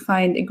good to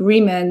find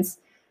agreements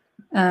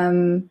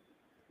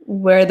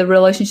where the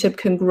relationship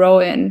can grow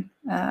in,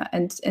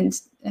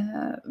 and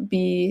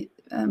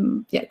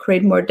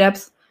create more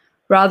depth,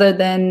 rather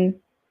than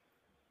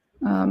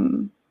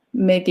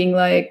making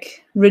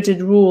like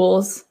rigid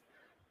rules,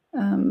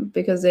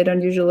 because they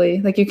don't usually,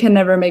 like, you can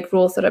never make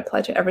rules that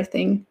apply to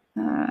everything.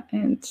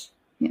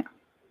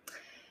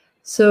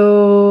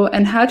 So,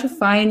 and how to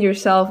find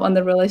yourself on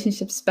the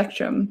relationship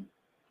spectrum.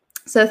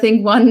 So I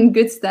think one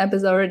good step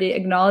is already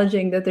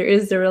acknowledging that there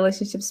is the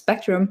relationship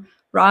spectrum,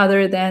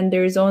 rather than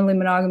there's only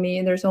monogamy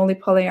and there's only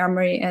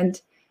polyamory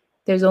and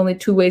there's only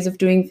two ways of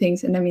doing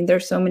things. And I mean,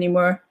 there's so many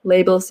more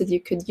labels that you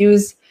could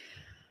use.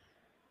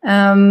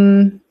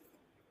 And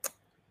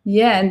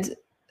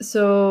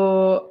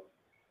so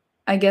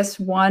I guess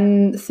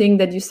one thing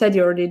that you said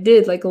you already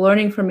did, like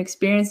learning from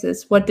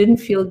experiences, what didn't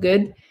feel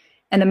good,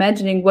 and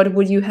imagining what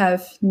would you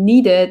have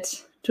needed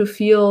to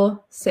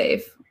feel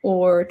safe,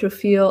 or to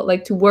feel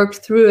like to work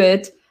through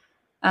it.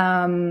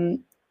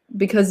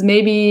 Because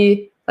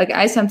maybe, like,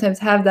 I sometimes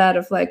have that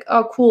of like,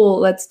 oh, cool,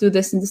 let's do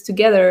this and this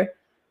together.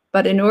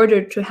 But in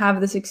order to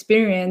have this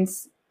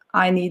experience,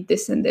 I need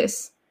this and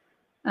this.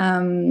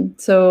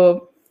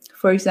 So,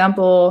 for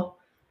example,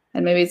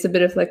 and maybe it's a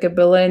bit of like a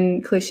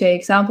Berlin cliche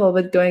example,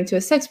 but going to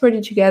a sex party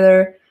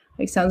together,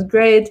 like, sounds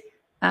great.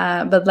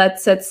 But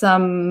let's set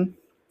some,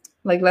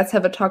 like, let's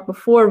have a talk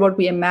before what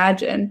we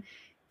imagine.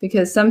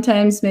 Because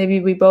sometimes maybe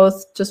we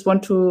both just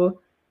want to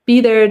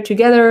be there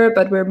together,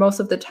 but we're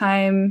most of the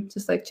time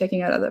just like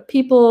checking out other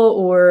people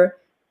or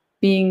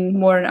being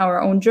more in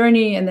our own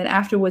journey. And then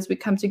afterwards we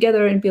come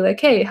together and be like,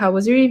 hey, how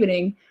was your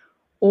evening?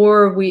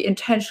 Or we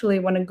intentionally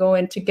want to go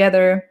in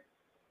together.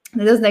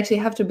 And it doesn't actually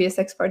have to be a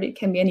sex party. It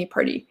can be any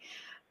party.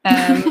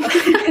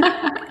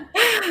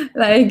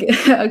 Like,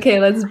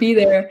 okay, let's be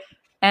there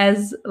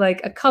as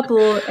like a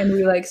couple, and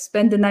we like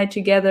spend the night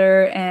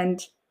together,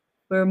 and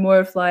we're more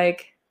of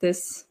like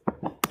this,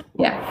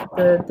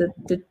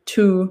 the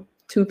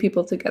two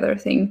people together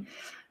thing.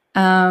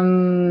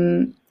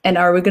 And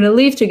are we going to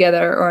leave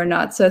together or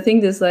not? So I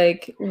think there's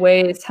like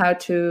ways how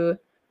to,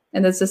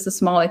 and that's just a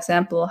small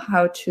example,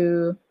 how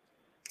to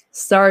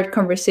start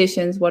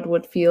conversations, what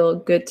would feel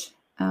good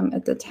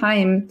at the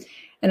time.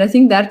 And I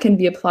think that can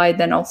be applied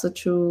then also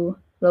to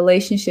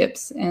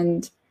relationships,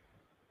 and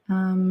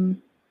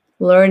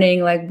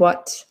learning like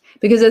what,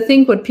 because I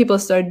think what people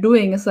start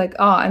doing is like,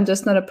 oh, I'm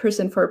just not a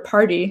person for a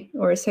party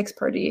or a sex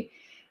party.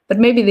 But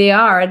maybe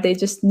they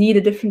just need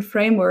a different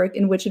framework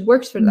in which it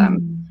works for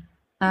them.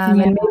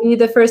 And maybe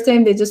the first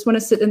time they just want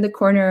to sit in the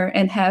corner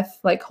and have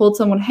like hold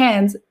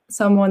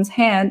someone's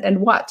hand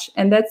and watch.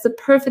 And that's the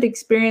perfect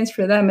experience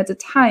for them at the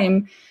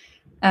time.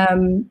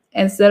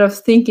 Instead of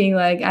thinking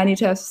like, I need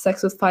to have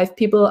sex with 5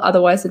 people,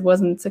 otherwise it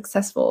wasn't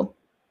successful.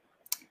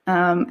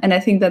 And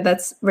I think that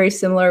that's very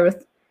similar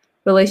with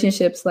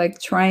relationships, like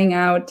trying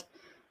out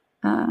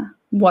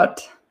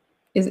what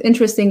is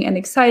interesting and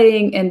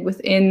exciting, and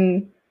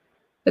within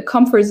the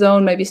comfort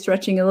zone, maybe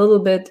stretching a little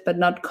bit, but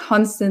not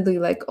constantly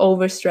like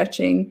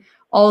overstretching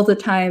all the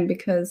time,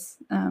 because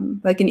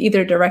like in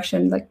either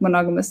direction, like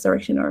monogamous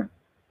direction or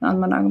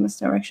non-monogamous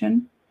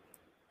direction.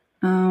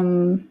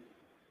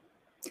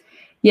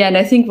 Yeah, and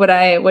I think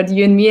what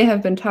you and Mia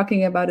have been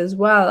talking about as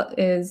well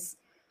is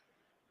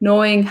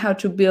knowing how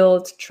to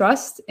build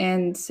trust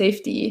and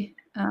safety,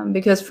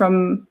 because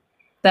from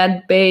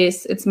that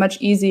base, it's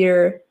much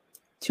easier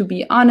to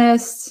be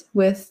honest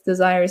with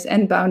desires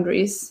and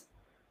boundaries.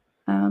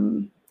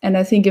 And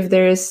I think if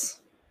there's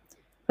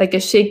like a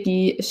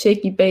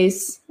shaky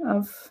base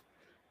of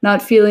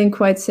not feeling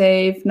quite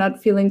safe,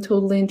 not feeling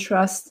totally in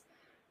trust,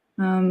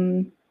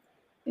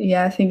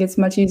 yeah, I think it's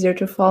much easier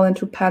to fall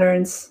into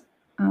patterns.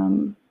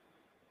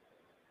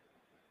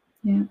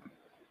 Yeah.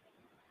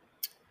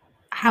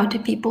 How do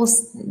people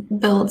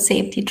build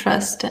safety,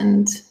 trust,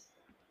 and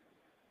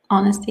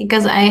honesty?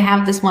 Because I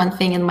have this one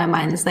thing in my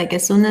mind. It's like,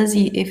 as soon as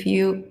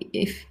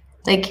if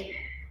like,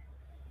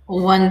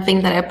 one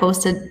thing that I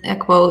posted, a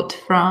quote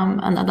from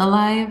another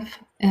live,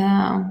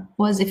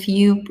 was, if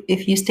you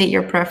state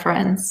your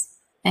preference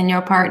and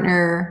your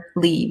partner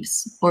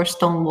leaves or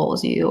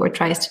stonewalls you or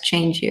tries to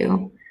change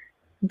you,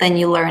 then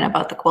you learn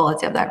about the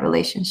quality of that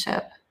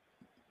relationship.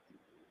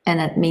 And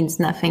it means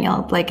nothing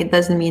else. Like, it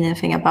doesn't mean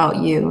anything about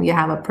you. You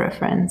have a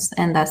preference,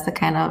 and that's the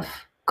kind of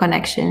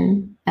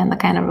connection and the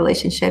kind of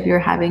relationship you're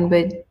having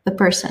with the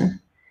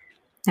person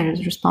that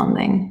is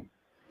responding.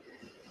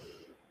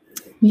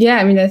 Yeah,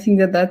 I mean, I think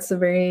that that's a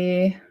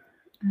very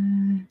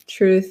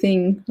true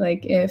thing.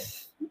 Like,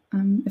 if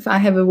I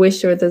have a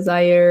wish or a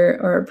desire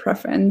or a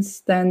preference,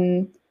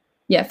 then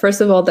yeah,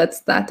 first of all, that's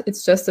that.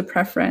 It's just a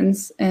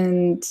preference,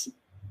 and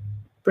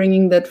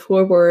bringing that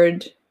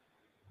forward.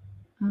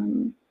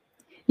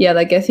 Yeah,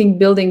 like, I think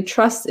building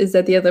trust is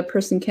that the other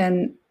person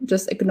can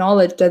just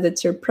acknowledge that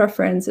it's your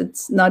preference.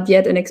 It's not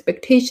yet an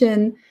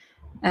expectation.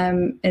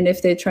 And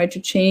if they try to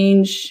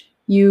change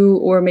you,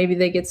 or maybe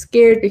they get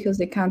scared because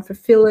they can't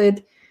fulfill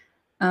it,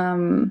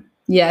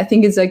 yeah, I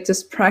think it's like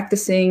just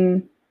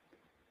practicing.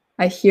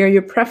 I hear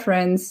your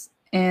preference,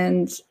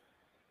 and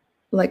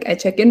like, I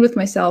check in with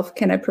myself,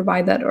 can I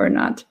provide that or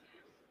not?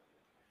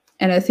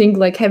 And I think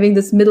like having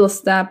this middle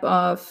step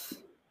of,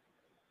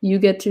 you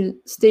get to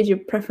state your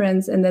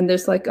preference, and then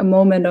there's like a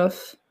moment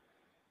of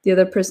the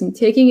other person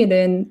taking it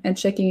in and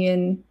checking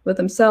in with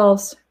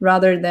themselves,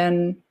 rather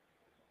than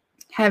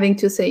having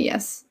to say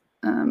yes.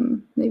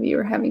 Maybe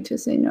you're having to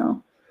say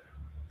no.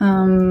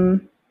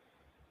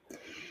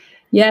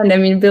 Yeah, and I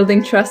mean,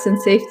 building trust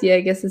and safety, I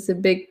guess, is a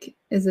big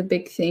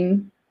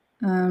thing.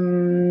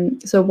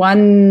 So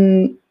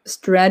one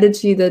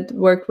strategy that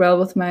worked well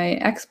with my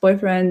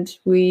ex-boyfriend,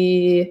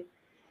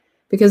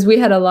 because we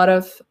had a lot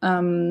of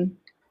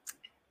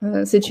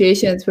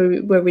situations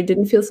where we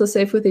didn't feel so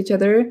safe with each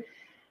other,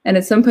 and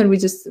at some point we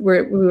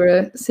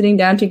were sitting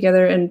down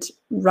together and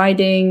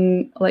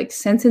writing like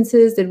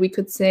sentences that we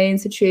could say in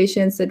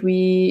situations that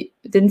we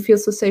didn't feel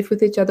so safe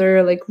with each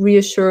other, like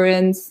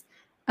reassurance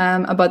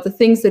about the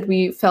things that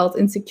we felt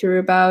insecure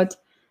about,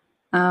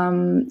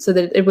 so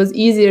that it was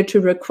easier to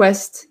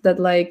request that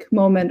like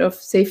moment of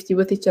safety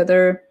with each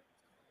other.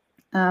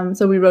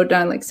 So we wrote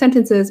down like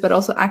sentences, but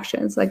also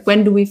actions, like,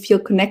 when do we feel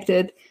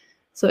connected?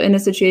 So in a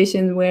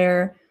situation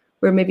where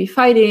we're maybe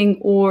fighting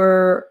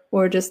or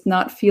just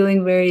not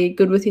feeling very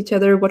good with each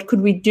other, what could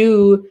we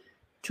do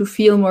to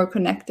feel more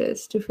connected,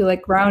 to feel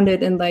like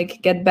grounded, and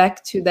like get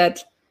back to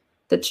that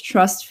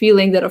trust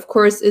feeling that of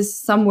course is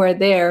somewhere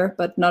there,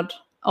 but not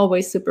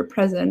always super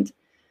present.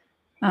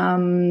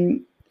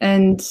 And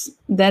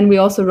then we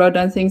also wrote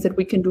down things that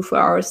we can do for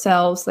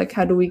ourselves, like,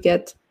 how do we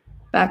get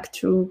back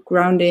to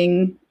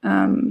grounding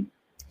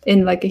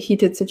in like a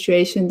heated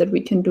situation that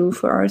we can do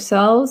for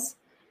ourselves.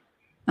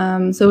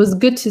 So it was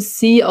good to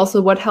see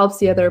also what helps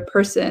the other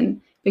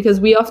person, because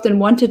we often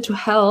wanted to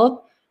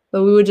help,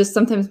 but we would just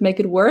sometimes make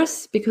it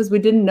worse because we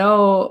didn't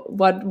know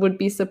what would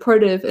be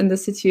supportive in the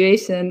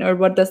situation, or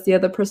what does the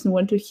other person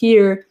want to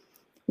hear,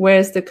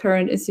 where's the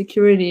current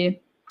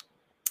insecurity.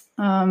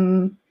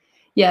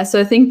 Yeah,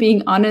 so I think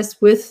being honest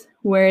with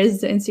where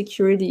is the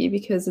insecurity,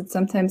 because it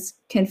sometimes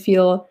can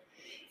feel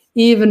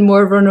even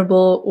more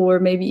vulnerable or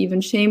maybe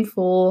even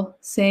shameful,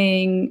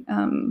 saying,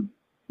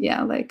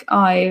 yeah, like,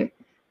 I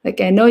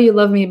know you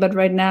love me, but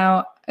right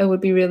now it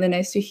would be really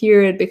nice to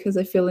hear it because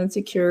I feel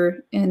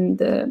insecure in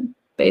the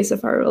base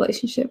of our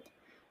relationship.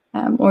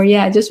 Or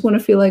yeah, I just want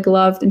to feel like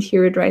loved and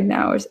hear it right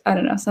now, or I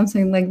don't know,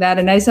 something like that.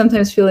 And I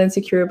sometimes feel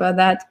insecure about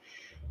that.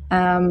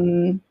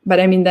 But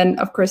I mean, then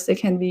of course there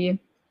can be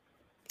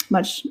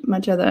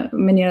many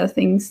other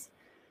things.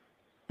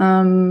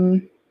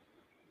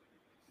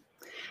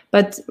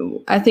 But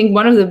I think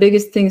one of the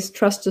biggest things,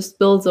 trust just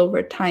builds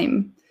over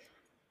time.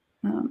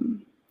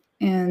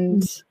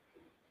 And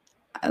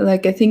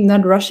like, I think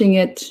not rushing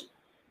it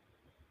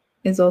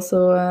is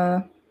also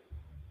a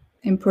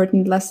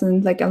important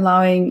lesson, like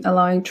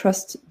allowing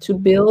trust to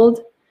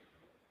build,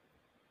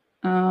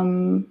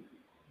 and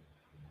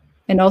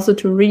also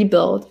to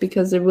rebuild,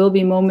 because there will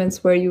be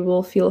moments where you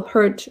will feel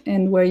hurt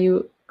and where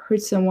you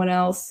hurt someone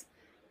else.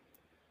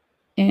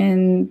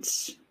 and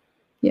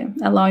yeah,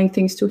 allowing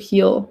things to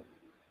heal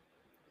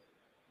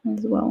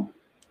as well.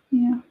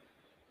 Yeah.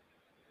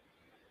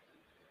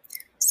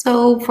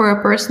 So for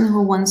a person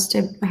who wants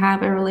to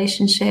have a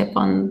relationship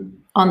on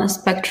a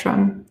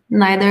spectrum,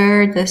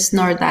 neither this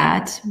nor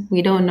that,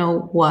 we don't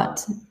know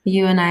what,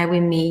 you and I, we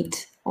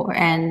meet,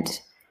 and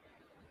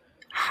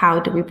how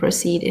do we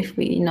proceed if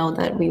we know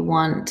that we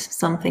want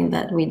something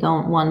that we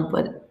don't want,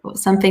 but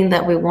something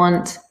that we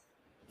want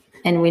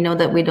and we know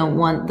that we don't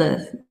want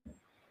the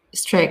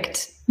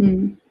strict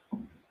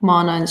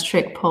mono and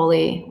strict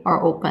poly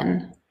or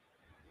open?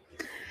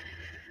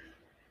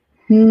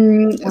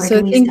 So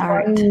I think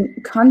one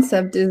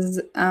concept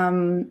is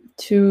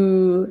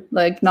to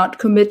like not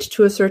commit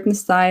to a certain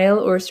style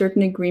or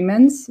certain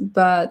agreements,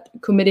 but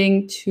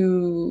committing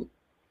to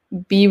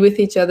be with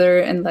each other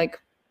and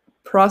like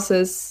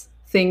process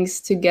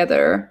things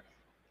together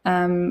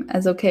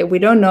as okay. We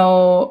don't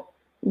know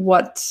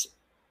what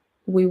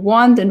we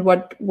want and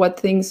what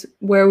things,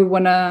 where we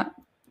want to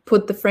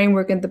put the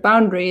framework and the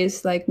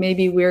boundaries. Like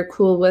maybe we're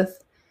cool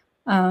with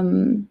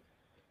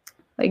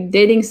like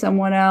dating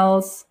someone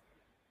else,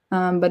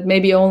 but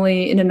maybe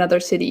only in another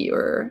city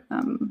or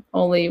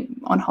only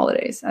on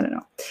holidays. I don't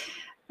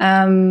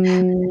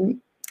know.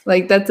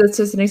 Like that's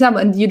just an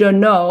example, and you don't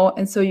know,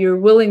 and so you're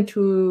willing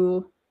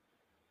to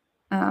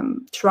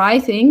try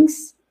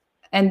things,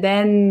 and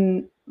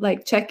then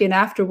like check in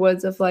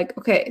afterwards of like,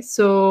 okay,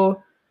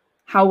 so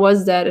how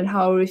was that, and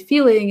how are we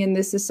feeling? And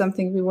this is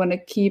something we want to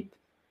keep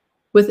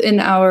within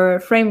our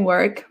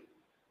framework.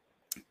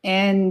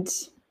 And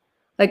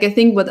like I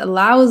think what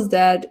allows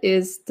that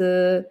is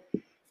the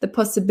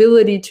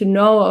possibility to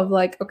know of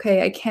like,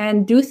 okay, I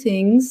can do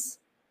things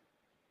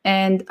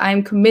and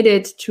I'm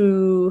committed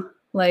to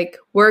like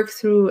work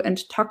through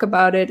and talk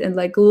about it and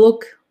like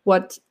look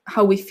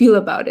how we feel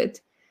about it,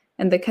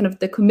 and the kind of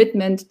the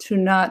commitment to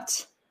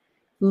not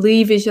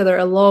leave each other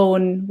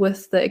alone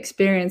with the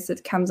experience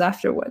that comes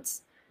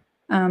afterwards.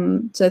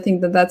 So I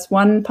think that that's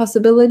one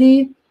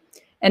possibility.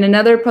 And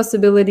another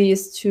possibility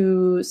is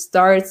to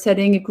start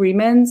setting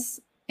agreements,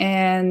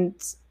 and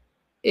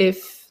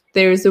if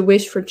there's a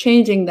wish for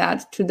changing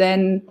that, to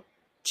then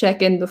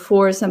check in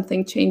before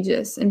something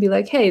changes and be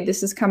like, hey,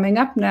 this is coming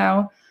up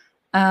now,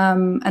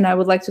 and I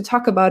would like to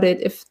talk about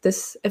it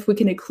if we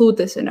can include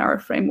this in our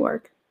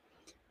framework.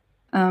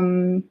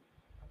 And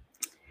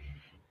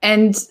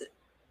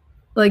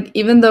like,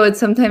 even though it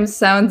sometimes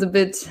sounds a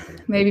bit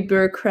maybe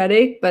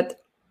bureaucratic,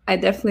 but I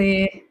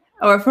definitely,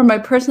 or from my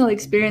personal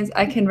experience,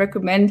 I can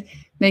recommend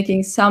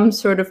making some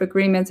sort of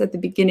agreements at the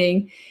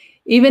beginning,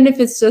 even if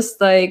it's just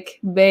like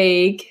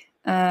vague.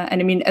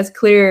 And I mean, as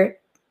clear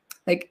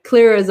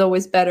is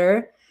always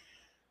better.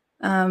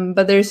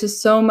 But there's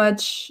just so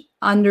much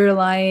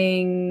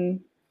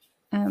underlying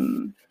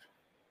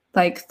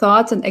like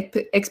thoughts and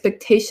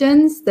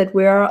expectations that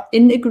we are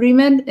in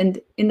agreement and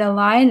in a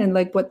line, and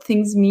like what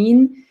things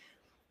mean.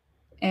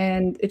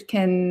 And it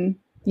can,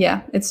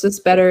 yeah, it's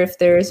just better if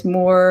there's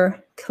more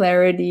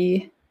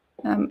clarity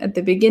at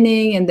the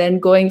beginning, and then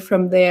going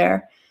from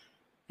there.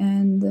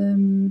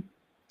 And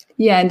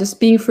yeah, and just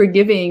being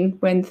forgiving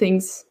when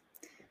things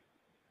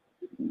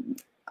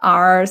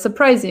are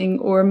surprising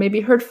or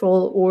maybe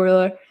hurtful,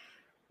 or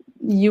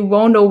you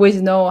won't always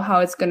know how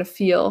it's going to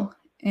feel.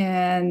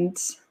 And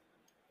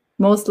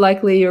most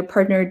likely your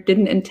partner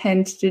didn't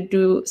intend to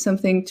do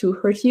something to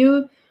hurt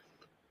you.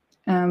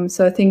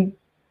 So I think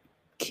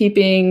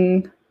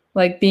keeping,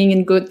 like, being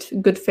in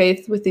good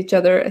faith with each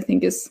other, I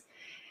think is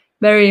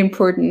very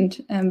important.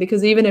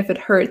 Because even if it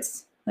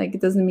hurts, like, it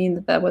doesn't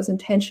mean that was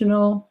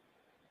intentional.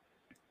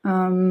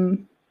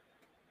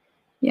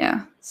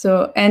 Yeah.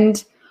 So,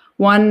 and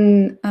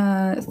one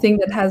thing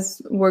that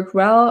has worked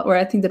well, or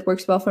I think that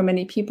works well for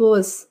many people,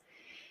 is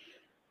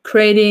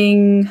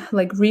creating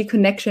like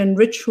reconnection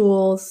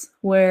rituals,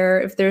 where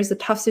if there's a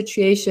tough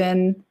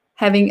situation,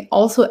 having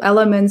also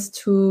elements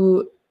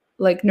to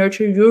like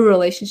nurture your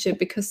relationship,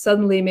 because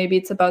suddenly maybe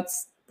it's about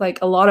like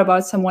a lot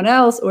about someone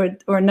else or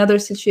another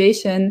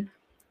situation,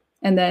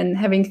 and then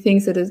having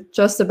things that is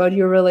just about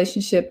your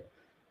relationship,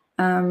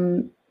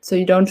 so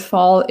you don't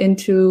fall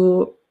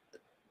into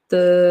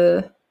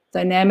the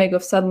dynamic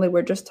of suddenly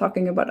we're just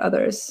talking about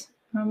others,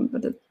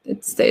 but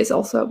it stays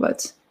also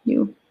about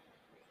you.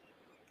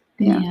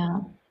 Yeah.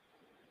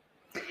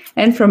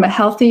 And from a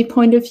healthy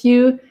point of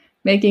view,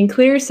 making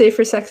clear,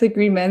 safer sex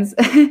agreements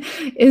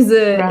is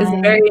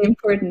very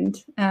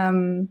important,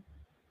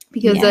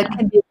 because that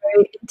can be a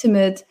very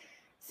intimate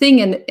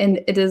thing, and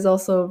it is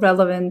also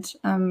relevant,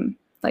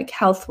 like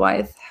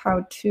health-wise,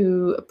 how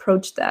to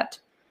approach that.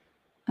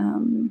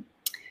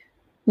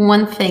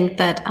 One thing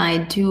that I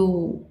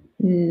do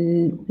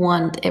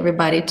want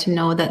everybody to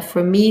know, that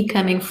for me,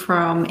 coming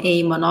from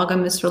a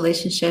monogamous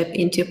relationship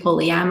into a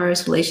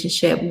polyamorous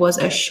relationship was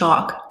a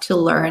shock to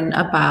learn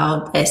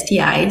about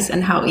STIs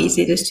and how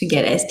easy it is to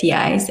get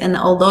STIs. And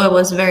although I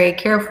was very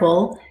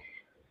careful,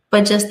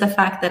 but just the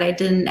fact that I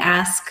didn't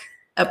ask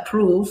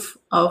approve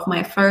of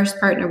my first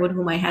partner with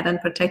whom I had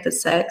unprotected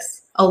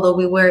sex, although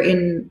we were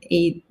in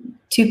a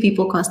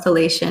 2-people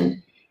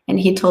constellation, and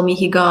he told me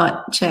he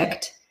got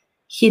checked.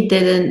 He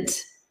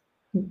didn't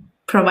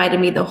provide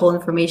me the whole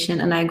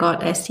information, and I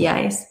got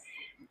STIs.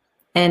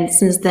 And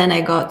since then,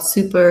 I got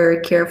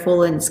super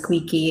careful and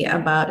squeaky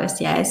about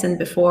STIs. And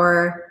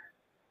before,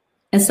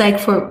 it's like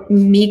for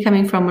me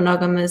coming from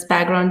monogamous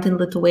background in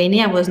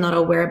Lithuania, I was not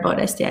aware about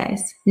STIs.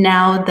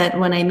 Now that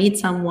when I meet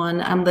someone,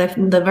 I'm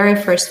the very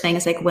first thing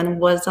is like, when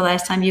was the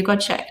last time you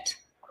got checked?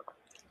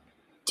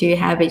 Do you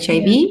have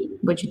HIV? Yeah.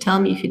 Would you tell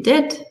me if you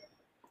did?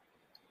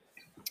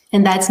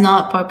 And that's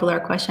not a popular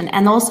question.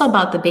 And also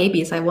about the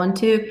babies, I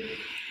want,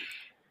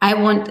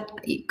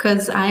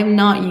 because I'm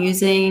not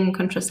using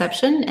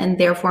contraception, and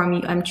therefore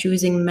I'm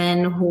choosing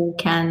men who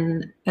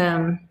can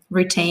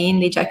retain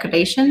the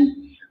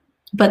ejaculation.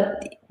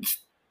 But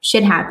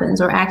shit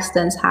happens, or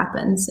accidents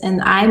happens,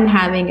 and I'm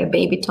having a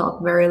baby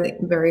talk very,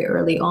 very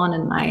early on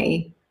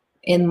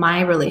in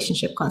my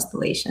relationship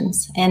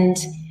constellations, and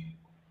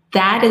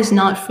that is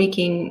not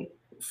freaking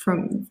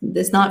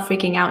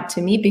out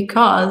to me,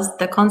 because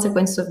the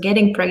consequence of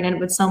getting pregnant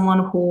with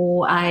someone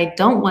who I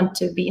don't want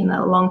to be in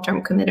a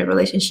long-term committed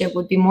relationship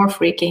would be more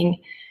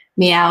freaking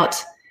me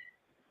out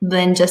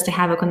than just to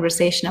have a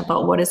conversation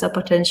about what is a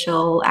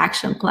potential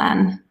action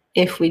plan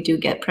if we do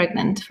get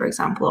pregnant, for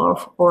example,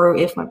 or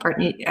if my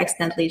partner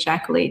accidentally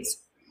ejaculates.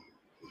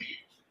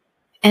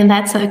 And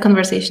that's a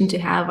conversation to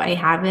have. I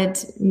have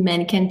it.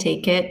 Men can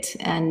take it.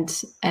 And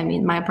I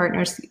mean, my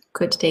partners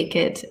could take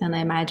it. And I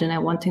imagine I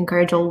want to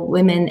encourage all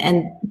women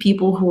and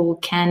people who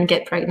can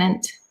get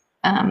pregnant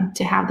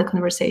to have the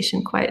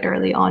conversation quite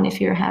early on if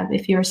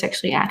you're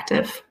sexually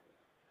active.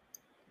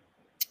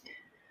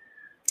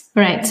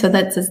 Right. So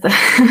that's just the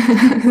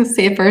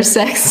safer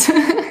sex.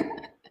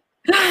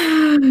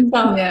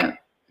 Yeah.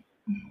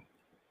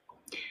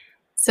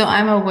 So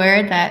I'm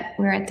aware that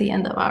we're at the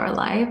end of our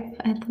life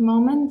at the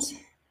moment.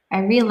 I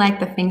really like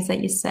the things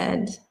that you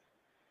said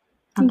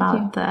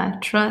about the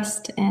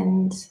trust,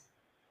 and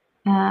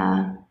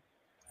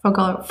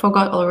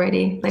forgot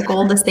already, like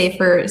all the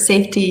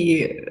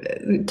safety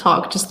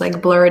talk just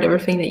like blurred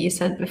everything that you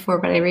said before,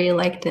 but I really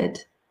liked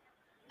it.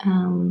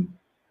 And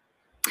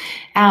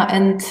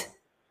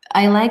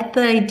I like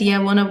the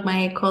idea. One of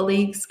my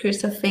colleagues,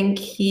 Christoph Fink,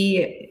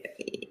 he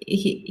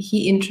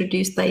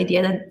introduced the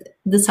idea that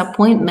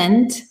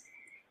disappointment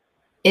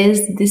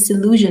is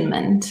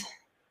disillusionment.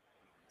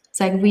 It's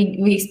like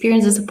we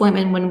experience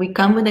disappointment when we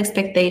come with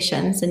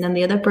expectations, and then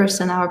the other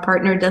person, our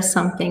partner, does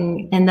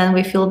something, and then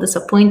we feel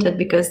disappointed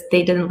because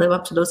they didn't live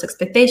up to those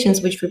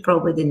expectations, which we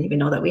probably didn't even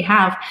know that we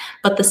have.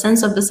 But the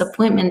sense of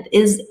disappointment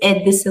is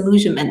a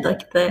disillusionment,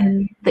 like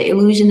the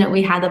illusion that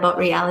we had about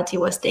reality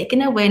was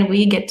taken away, and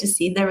we get to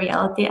see the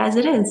reality as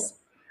it is.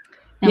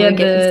 And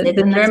the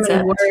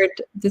German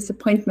word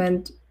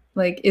disappointment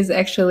is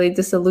actually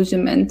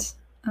disillusionment.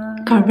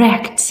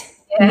 Correct.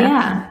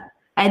 Yeah.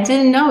 I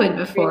didn't know it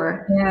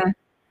before.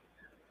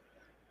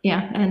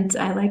 Yeah, and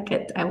I like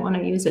it. I want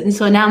to use it. And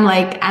so now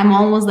I'm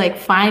almost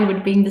fine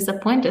with being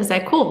disappointed. It's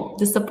like, cool,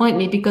 disappoint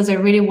me, because I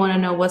really want to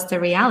know what's the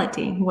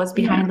reality, what's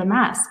behind the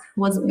mask,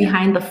 what's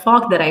behind the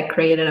fog that I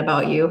created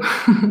about you.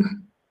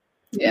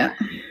 Yeah,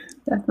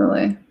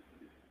 definitely.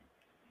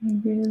 I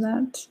agree with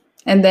that.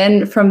 And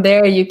then from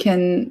there, you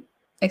can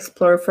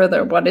explore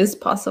further what is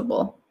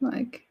possible.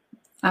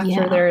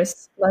 After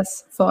there's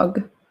less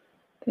fog.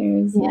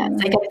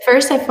 At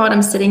first I thought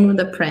I'm sitting with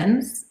a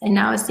prince, and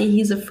now I see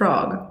he's a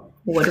frog.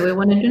 What do we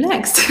want to do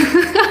next?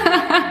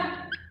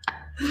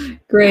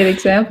 Great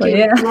example.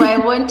 Do I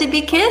want to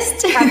be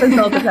kissed? Happens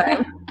all the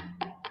time.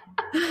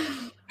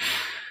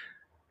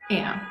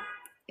 Yeah.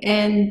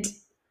 And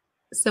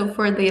so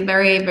for the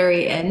very,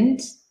 very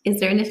end, is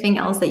there anything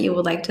else that you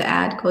would like to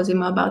add,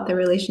 Cosima, about the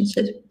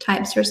relationship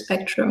types or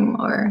spectrum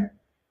or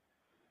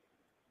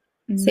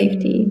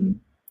safety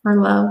or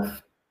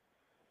love?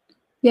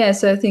 Yeah,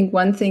 so I think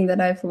one thing that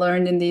I've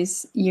learned in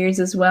these years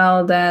as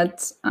well,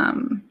 that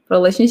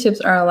relationships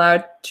are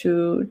allowed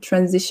to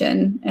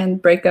transition, and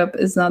breakup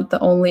is not the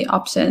only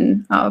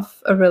option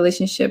of a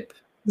relationship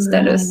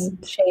status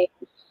change.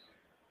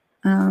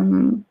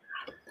 And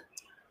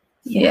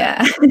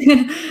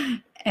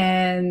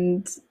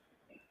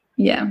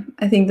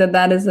I think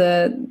that is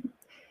a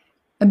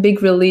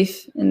big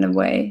relief in a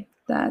way,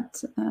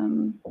 that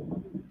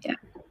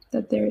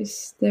that there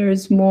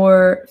is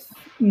more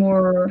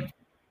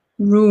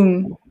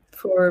room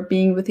for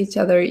being with each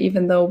other,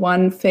 even though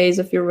one phase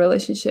of your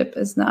relationship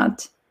is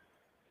not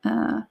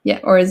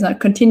is not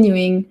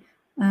continuing,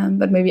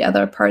 but maybe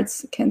other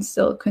parts can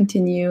still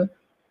continue,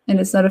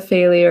 and it's not a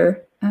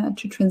failure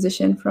to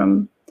transition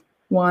from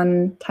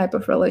one type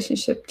of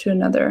relationship to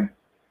another.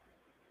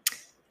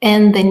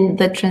 And then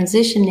the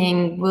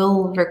transitioning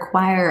will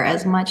require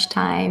as much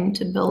time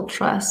to build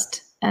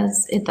trust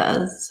as it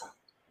does.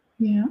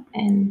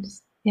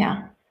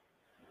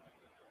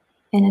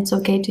 And it's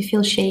okay to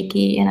feel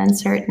shaky and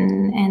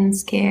uncertain and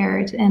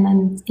scared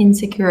and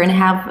insecure and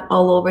have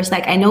all over. It's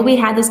like, I know we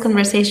had this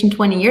conversation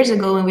 20 years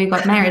ago when we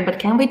got married, but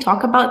can we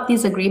talk about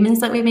these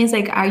agreements that we made? It's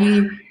like, are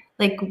you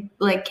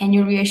can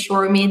you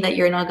reassure me that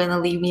you're not going to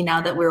leave me now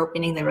that we're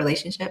opening the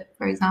relationship,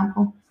 for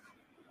example?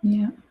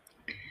 Yeah.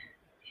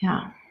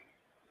 Yeah.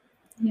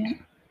 Yeah.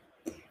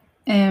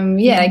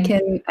 I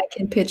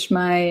can pitch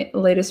my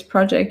latest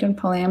project on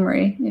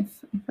polyamory if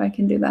I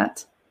can do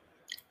that.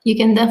 You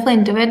can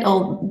definitely do it,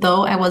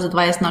 although I was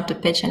advised not to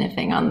pitch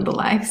anything on the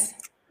lives.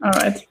 All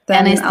right,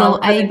 then I'll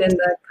put it in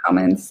the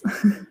comments.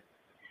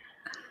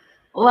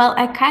 Well,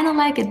 I kind of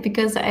like it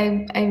because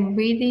you're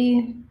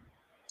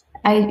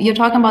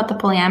talking about the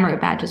polyamory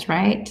badges,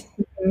 right?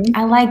 Mm-hmm.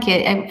 I like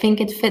it. I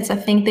think it fits. I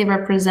think they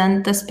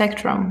represent the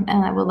spectrum,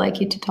 and I would like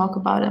you to talk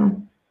about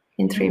them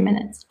in 3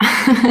 minutes.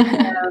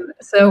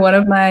 So one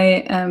of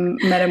my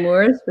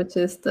metamours, which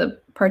is the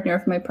partner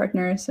of my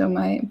partner, so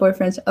my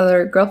boyfriend's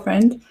other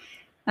girlfriend,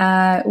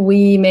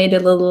 we made a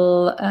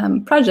little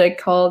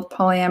project called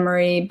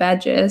Polyamory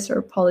Badges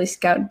or Poly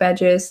Scout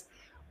Badges,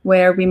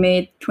 where we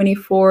made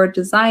 24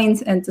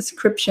 designs and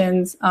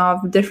descriptions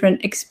of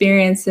different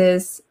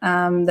experiences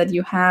that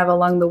you have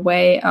along the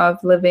way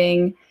of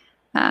living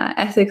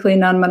ethically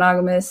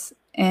non-monogamous.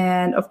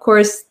 And of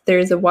course,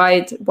 there's a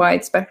wide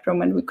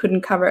spectrum, and we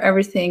couldn't cover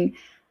everything.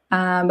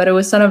 But it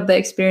was some of the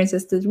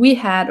experiences that we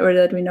had, or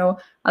that we know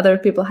other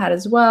people had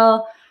as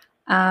well.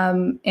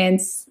 And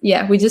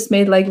yeah, we just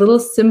made like little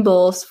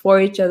symbols for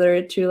each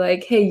other to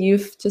like, hey,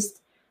 you've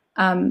just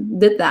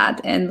did that,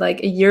 and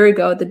like a year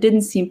ago that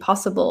didn't seem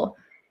possible,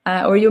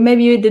 or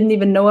maybe you didn't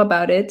even know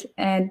about it,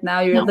 and now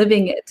you're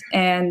living it.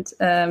 And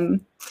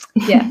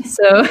yeah,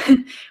 so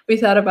we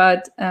thought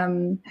about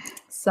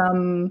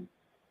some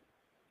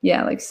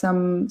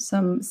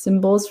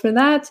symbols for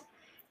that,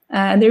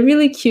 and they're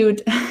really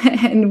cute.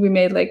 And we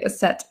made like a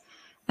set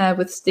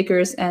with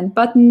stickers and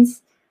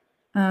buttons.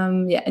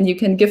 And you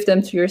can gift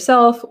them to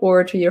yourself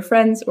or to your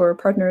friends or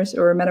partners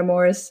or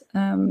metamours.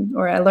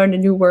 Or I learned a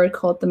new word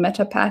called the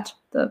meta pat,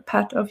 the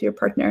pat of your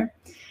partner.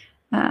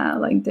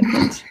 Like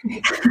different.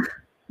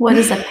 What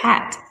is a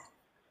pat?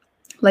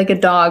 Like a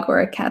dog or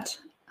a cat,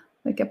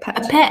 like a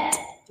pet. A pet.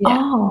 Yeah.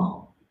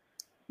 Oh.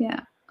 Yeah.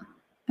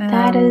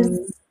 That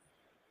is.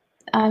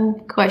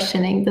 I'm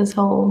questioning this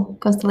whole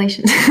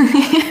constellation.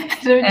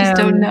 I just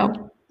don't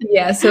know.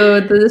 Yeah,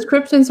 so the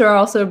descriptions are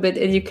also a bit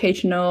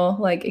educational,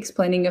 like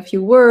explaining a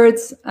few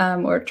words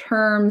or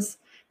terms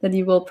that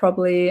you will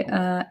probably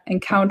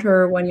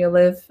encounter when you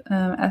live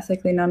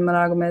ethically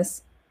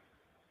non-monogamous.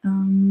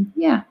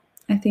 Yeah,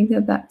 I think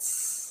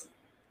that's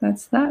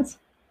that.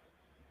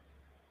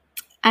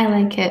 I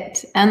like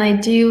it. And I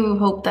do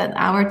hope that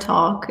our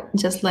talk,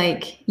 just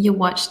like you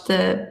watched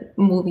the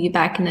movie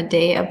back in the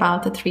day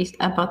about the three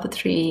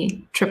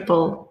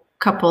triple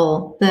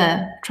couple,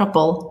 the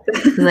trouble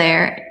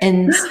there,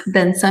 and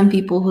then some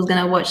people who's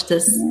gonna watch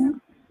this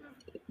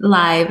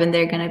live and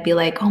they're gonna be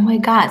like, oh my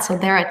god, so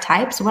there are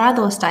types, what are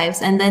those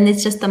types? And then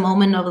it's just a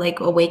moment of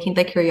like awakening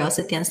the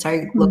curiosity and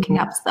start looking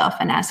up stuff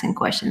and asking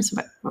questions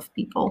of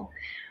people,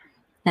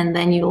 and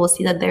then you will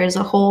see that there's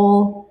a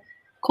whole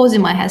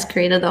Cosima has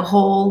created a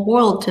whole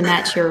world to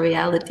match your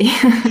reality.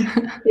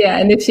 Yeah,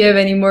 and if you have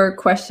any more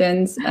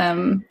questions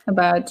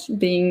about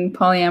being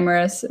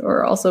polyamorous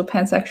or also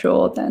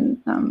pansexual,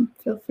 then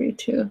feel free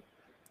to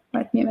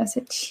write me a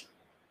message.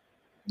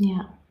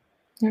 Yeah.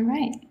 All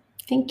right.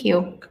 Thank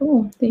you.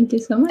 Cool. Thank you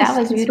so much. That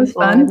was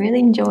beautiful. I really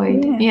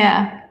enjoyed.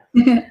 Yeah.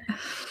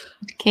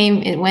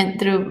 It went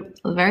through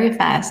very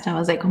fast. I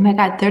was like, oh my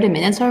God, 30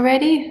 minutes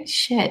already?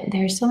 Shit,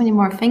 there's so many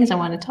more things I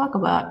want to talk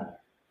about.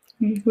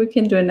 We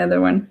can do another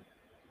one.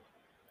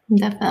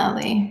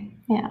 Definitely.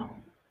 Yeah.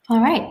 All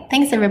right.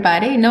 Thanks,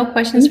 everybody. No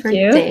questions for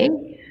today.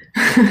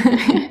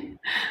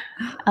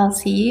 I'll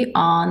see you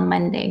on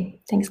Monday.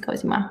 Thanks,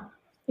 Cosima.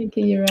 Thank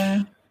you,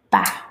 Yura.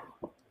 Bye.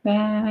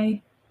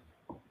 Bye.